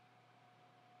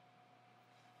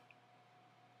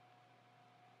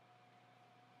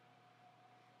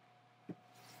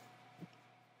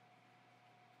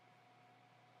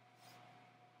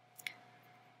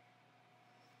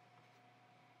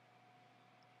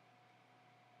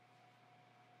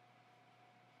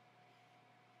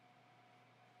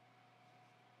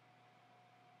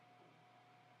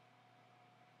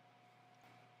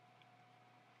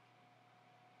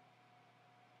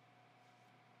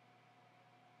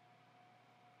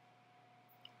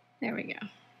 There we go.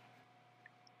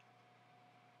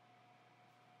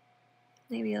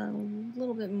 Maybe a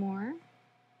little bit more.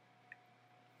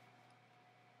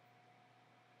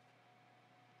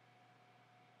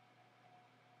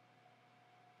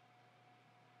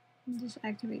 Just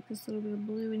activate this little bit of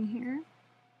blue in here.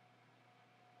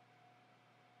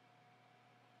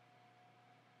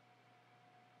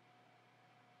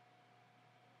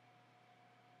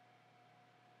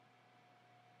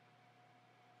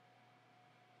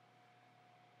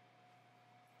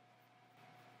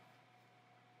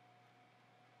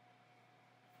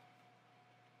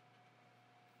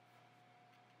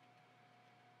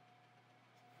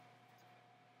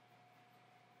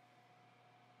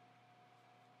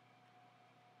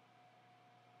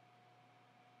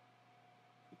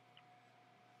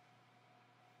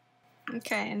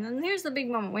 Okay, and then here's the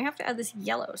big moment. We have to add this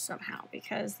yellow somehow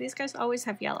because these guys always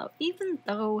have yellow, even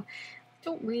though I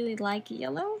don't really like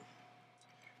yellow.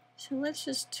 So let's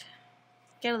just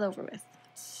get it over with.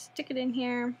 Stick it in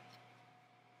here.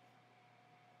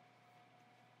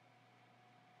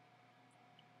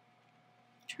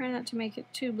 Try not to make it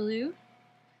too blue.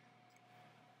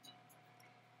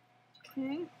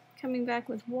 Okay, coming back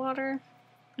with water.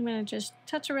 I'm going to just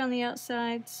touch around the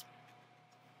outsides.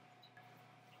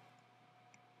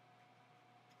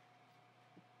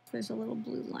 There's a little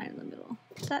blue line in the middle.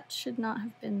 That should not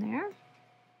have been there,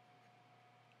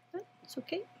 but it's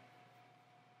okay.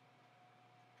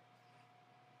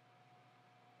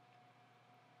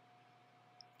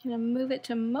 I'm going to move it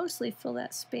to mostly fill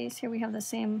that space. Here we have the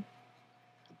same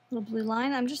little blue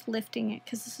line. I'm just lifting it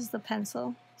because this is the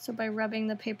pencil. So by rubbing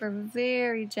the paper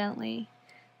very gently,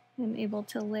 I'm able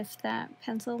to lift that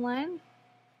pencil line.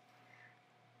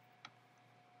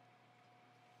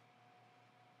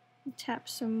 Tap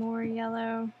some more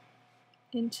yellow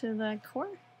into the core.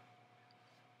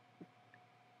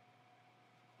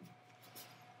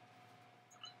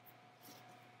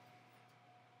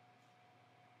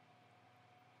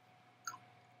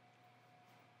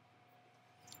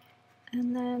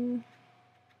 And then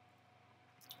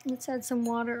let's add some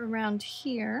water around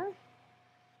here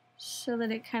so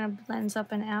that it kind of blends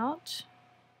up and out.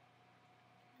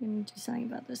 I'm going to do something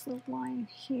about this little line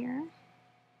here.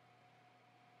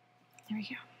 There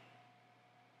we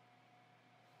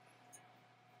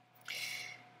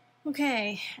go.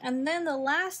 Okay, and then the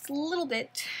last little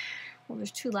bit, well, there's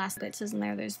two last bits, isn't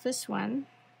there? There's this one.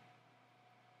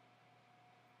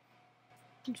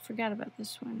 I forgot about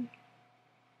this one.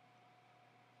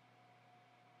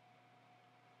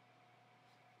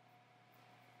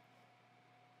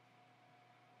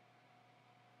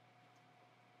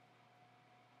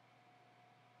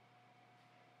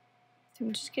 So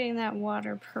I'm just getting that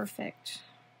water perfect,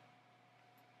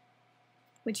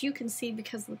 which you can see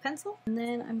because of the pencil. And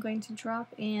then I'm going to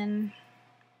drop in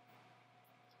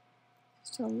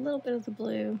just a little bit of the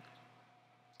blue.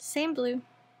 Same blue.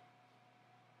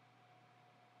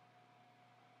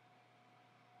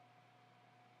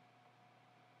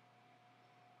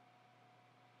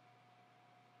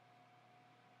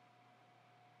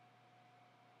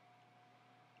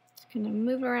 Just gonna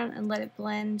move it around and let it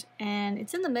blend. And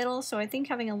it's in the middle, so I think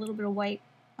having a little bit of white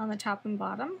on the top and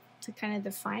bottom to kind of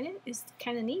define it is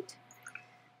kind of neat,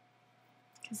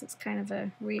 because it's kind of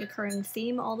a reoccurring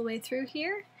theme all the way through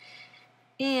here.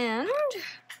 And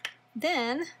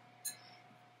then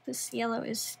this yellow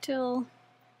is still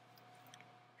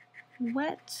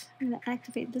wet. I'm going to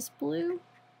activate this blue.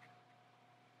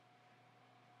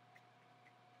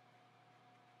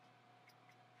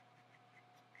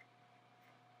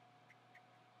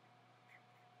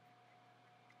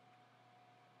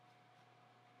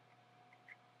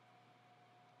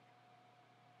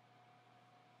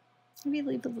 Maybe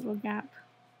leave a little gap.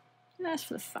 That's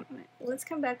for the fun of it. Let's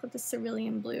come back with the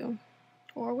cerulean blue.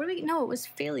 Or what do we, no, it was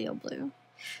phthalo blue,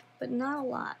 but not a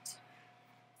lot.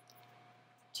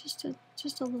 Just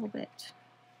a little bit.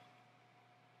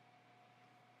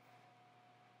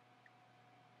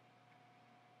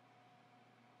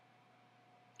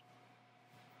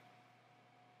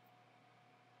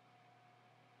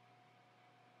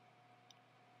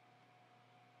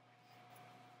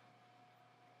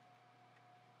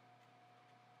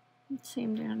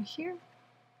 Same down here.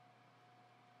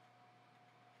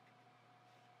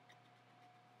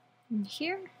 And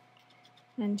here.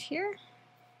 And here.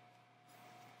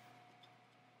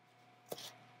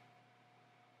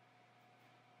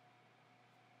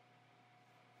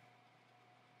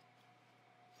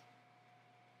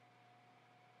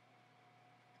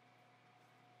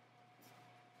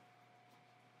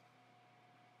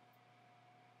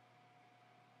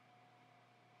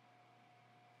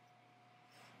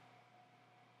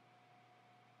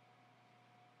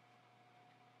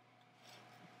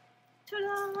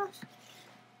 Ta-da!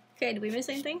 Okay, did we miss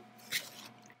anything?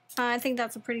 I think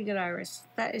that's a pretty good iris.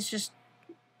 That is just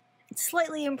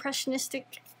slightly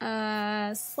impressionistic,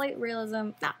 slight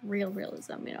realism, not real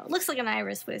realism, you know. It looks like an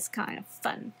iris, but it's kind of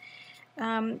fun.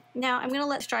 Now I'm going to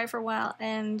let this dry for a while,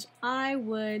 and I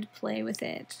would play with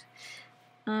it.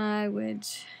 I would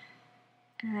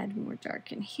add more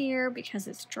dark in here because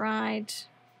it's dried.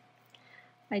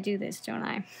 I do this, don't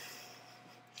I?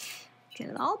 Get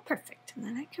it all perfect, and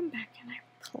then I come back and I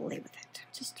play with it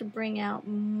just to bring out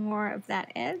more of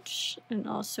that edge, and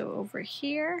also over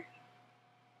here.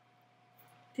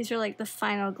 These are like the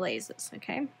final glazes,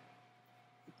 okay?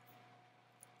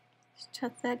 Just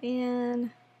tuck that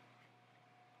in,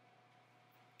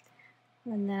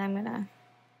 and then I'm gonna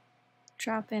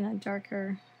drop in a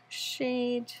darker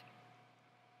shade.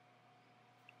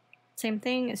 Same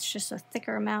thing, it's just a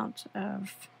thicker amount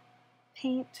of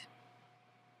paint.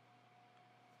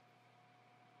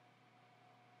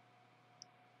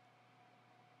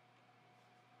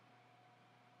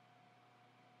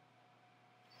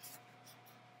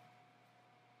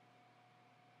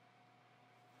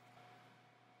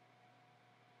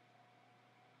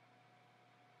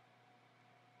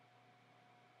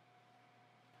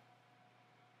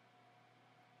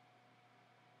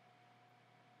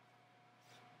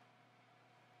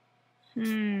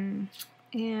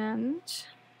 And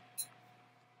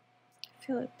I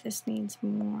feel like this needs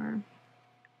more.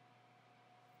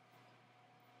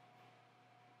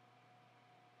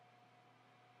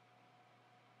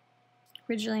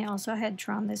 Originally, also, I had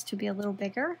drawn this to be a little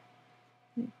bigger.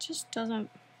 It just doesn't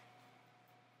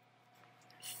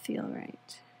feel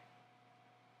right.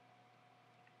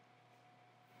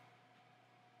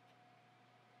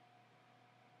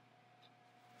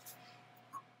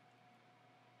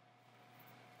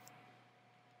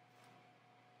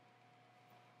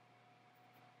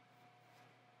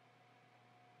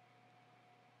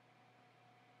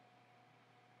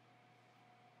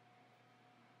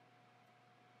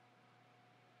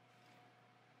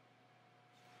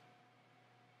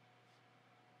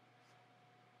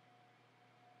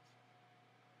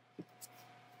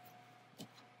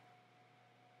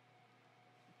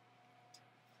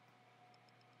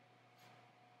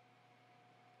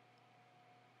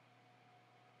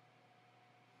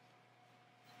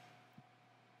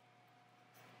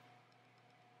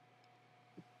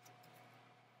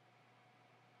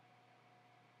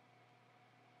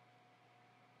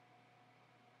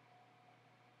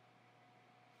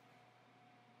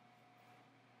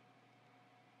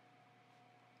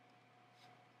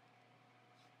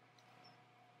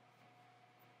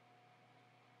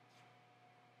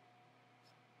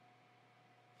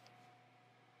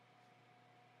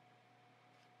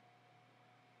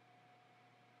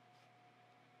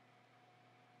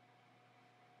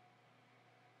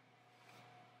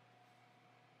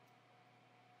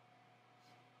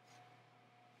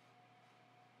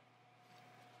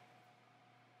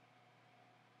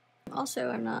 Also,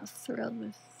 I'm not thrilled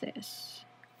with this.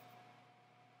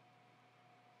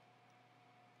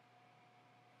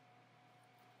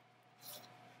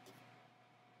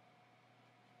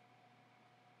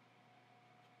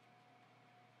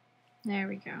 There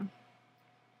we go.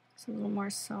 It's a little more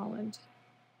solid.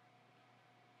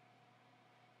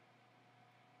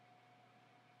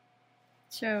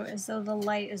 So as though the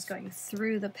light is going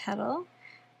through the petal,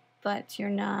 but you're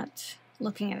not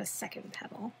looking at a second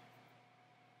petal.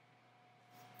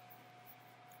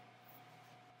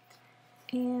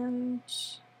 And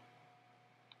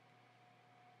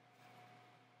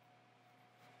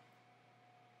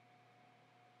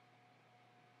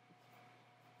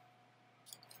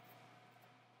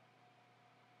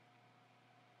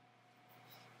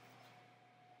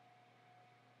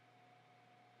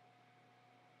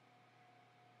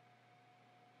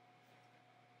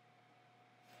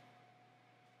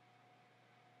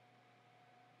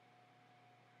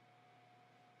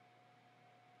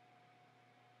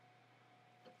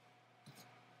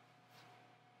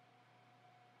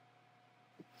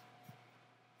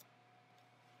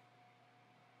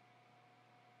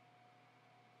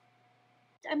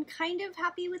I'm kind of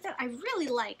happy with it. I really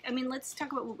like, I mean, let's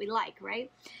talk about what we like, right?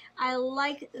 I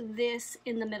like this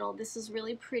in the middle. This is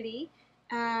really pretty.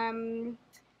 This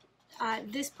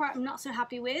part I'm not so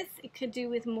happy with. It could do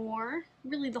with more.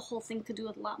 Really the whole thing could do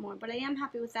with a lot more, but I am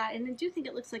happy with that, and I do think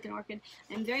it looks like an orchid.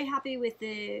 I'm very happy with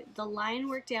the line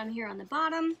work down here on the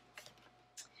bottom.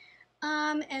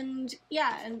 And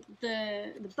yeah, and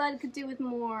the bud could do with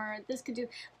more, this could do,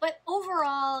 but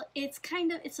overall it's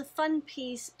a fun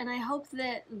piece, and I hope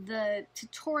that the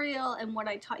tutorial and what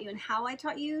I taught you and how I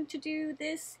taught you to do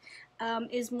this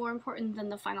is more important than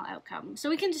the final outcome. So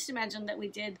we can just imagine that we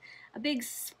did a big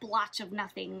splotch of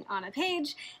nothing on a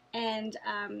page, and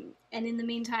in the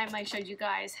meantime I showed you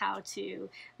guys how to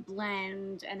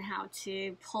blend and how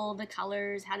to pull the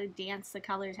colors, how to dance the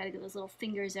colors, how to get those little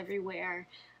fingers everywhere.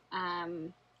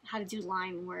 How to do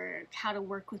line work, how to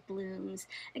work with blooms,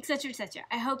 etc., etc.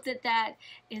 I hope that that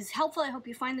is helpful. I hope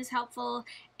you find this helpful,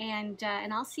 and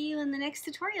I'll see you in the next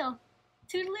tutorial.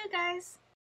 Toodaloo, guys!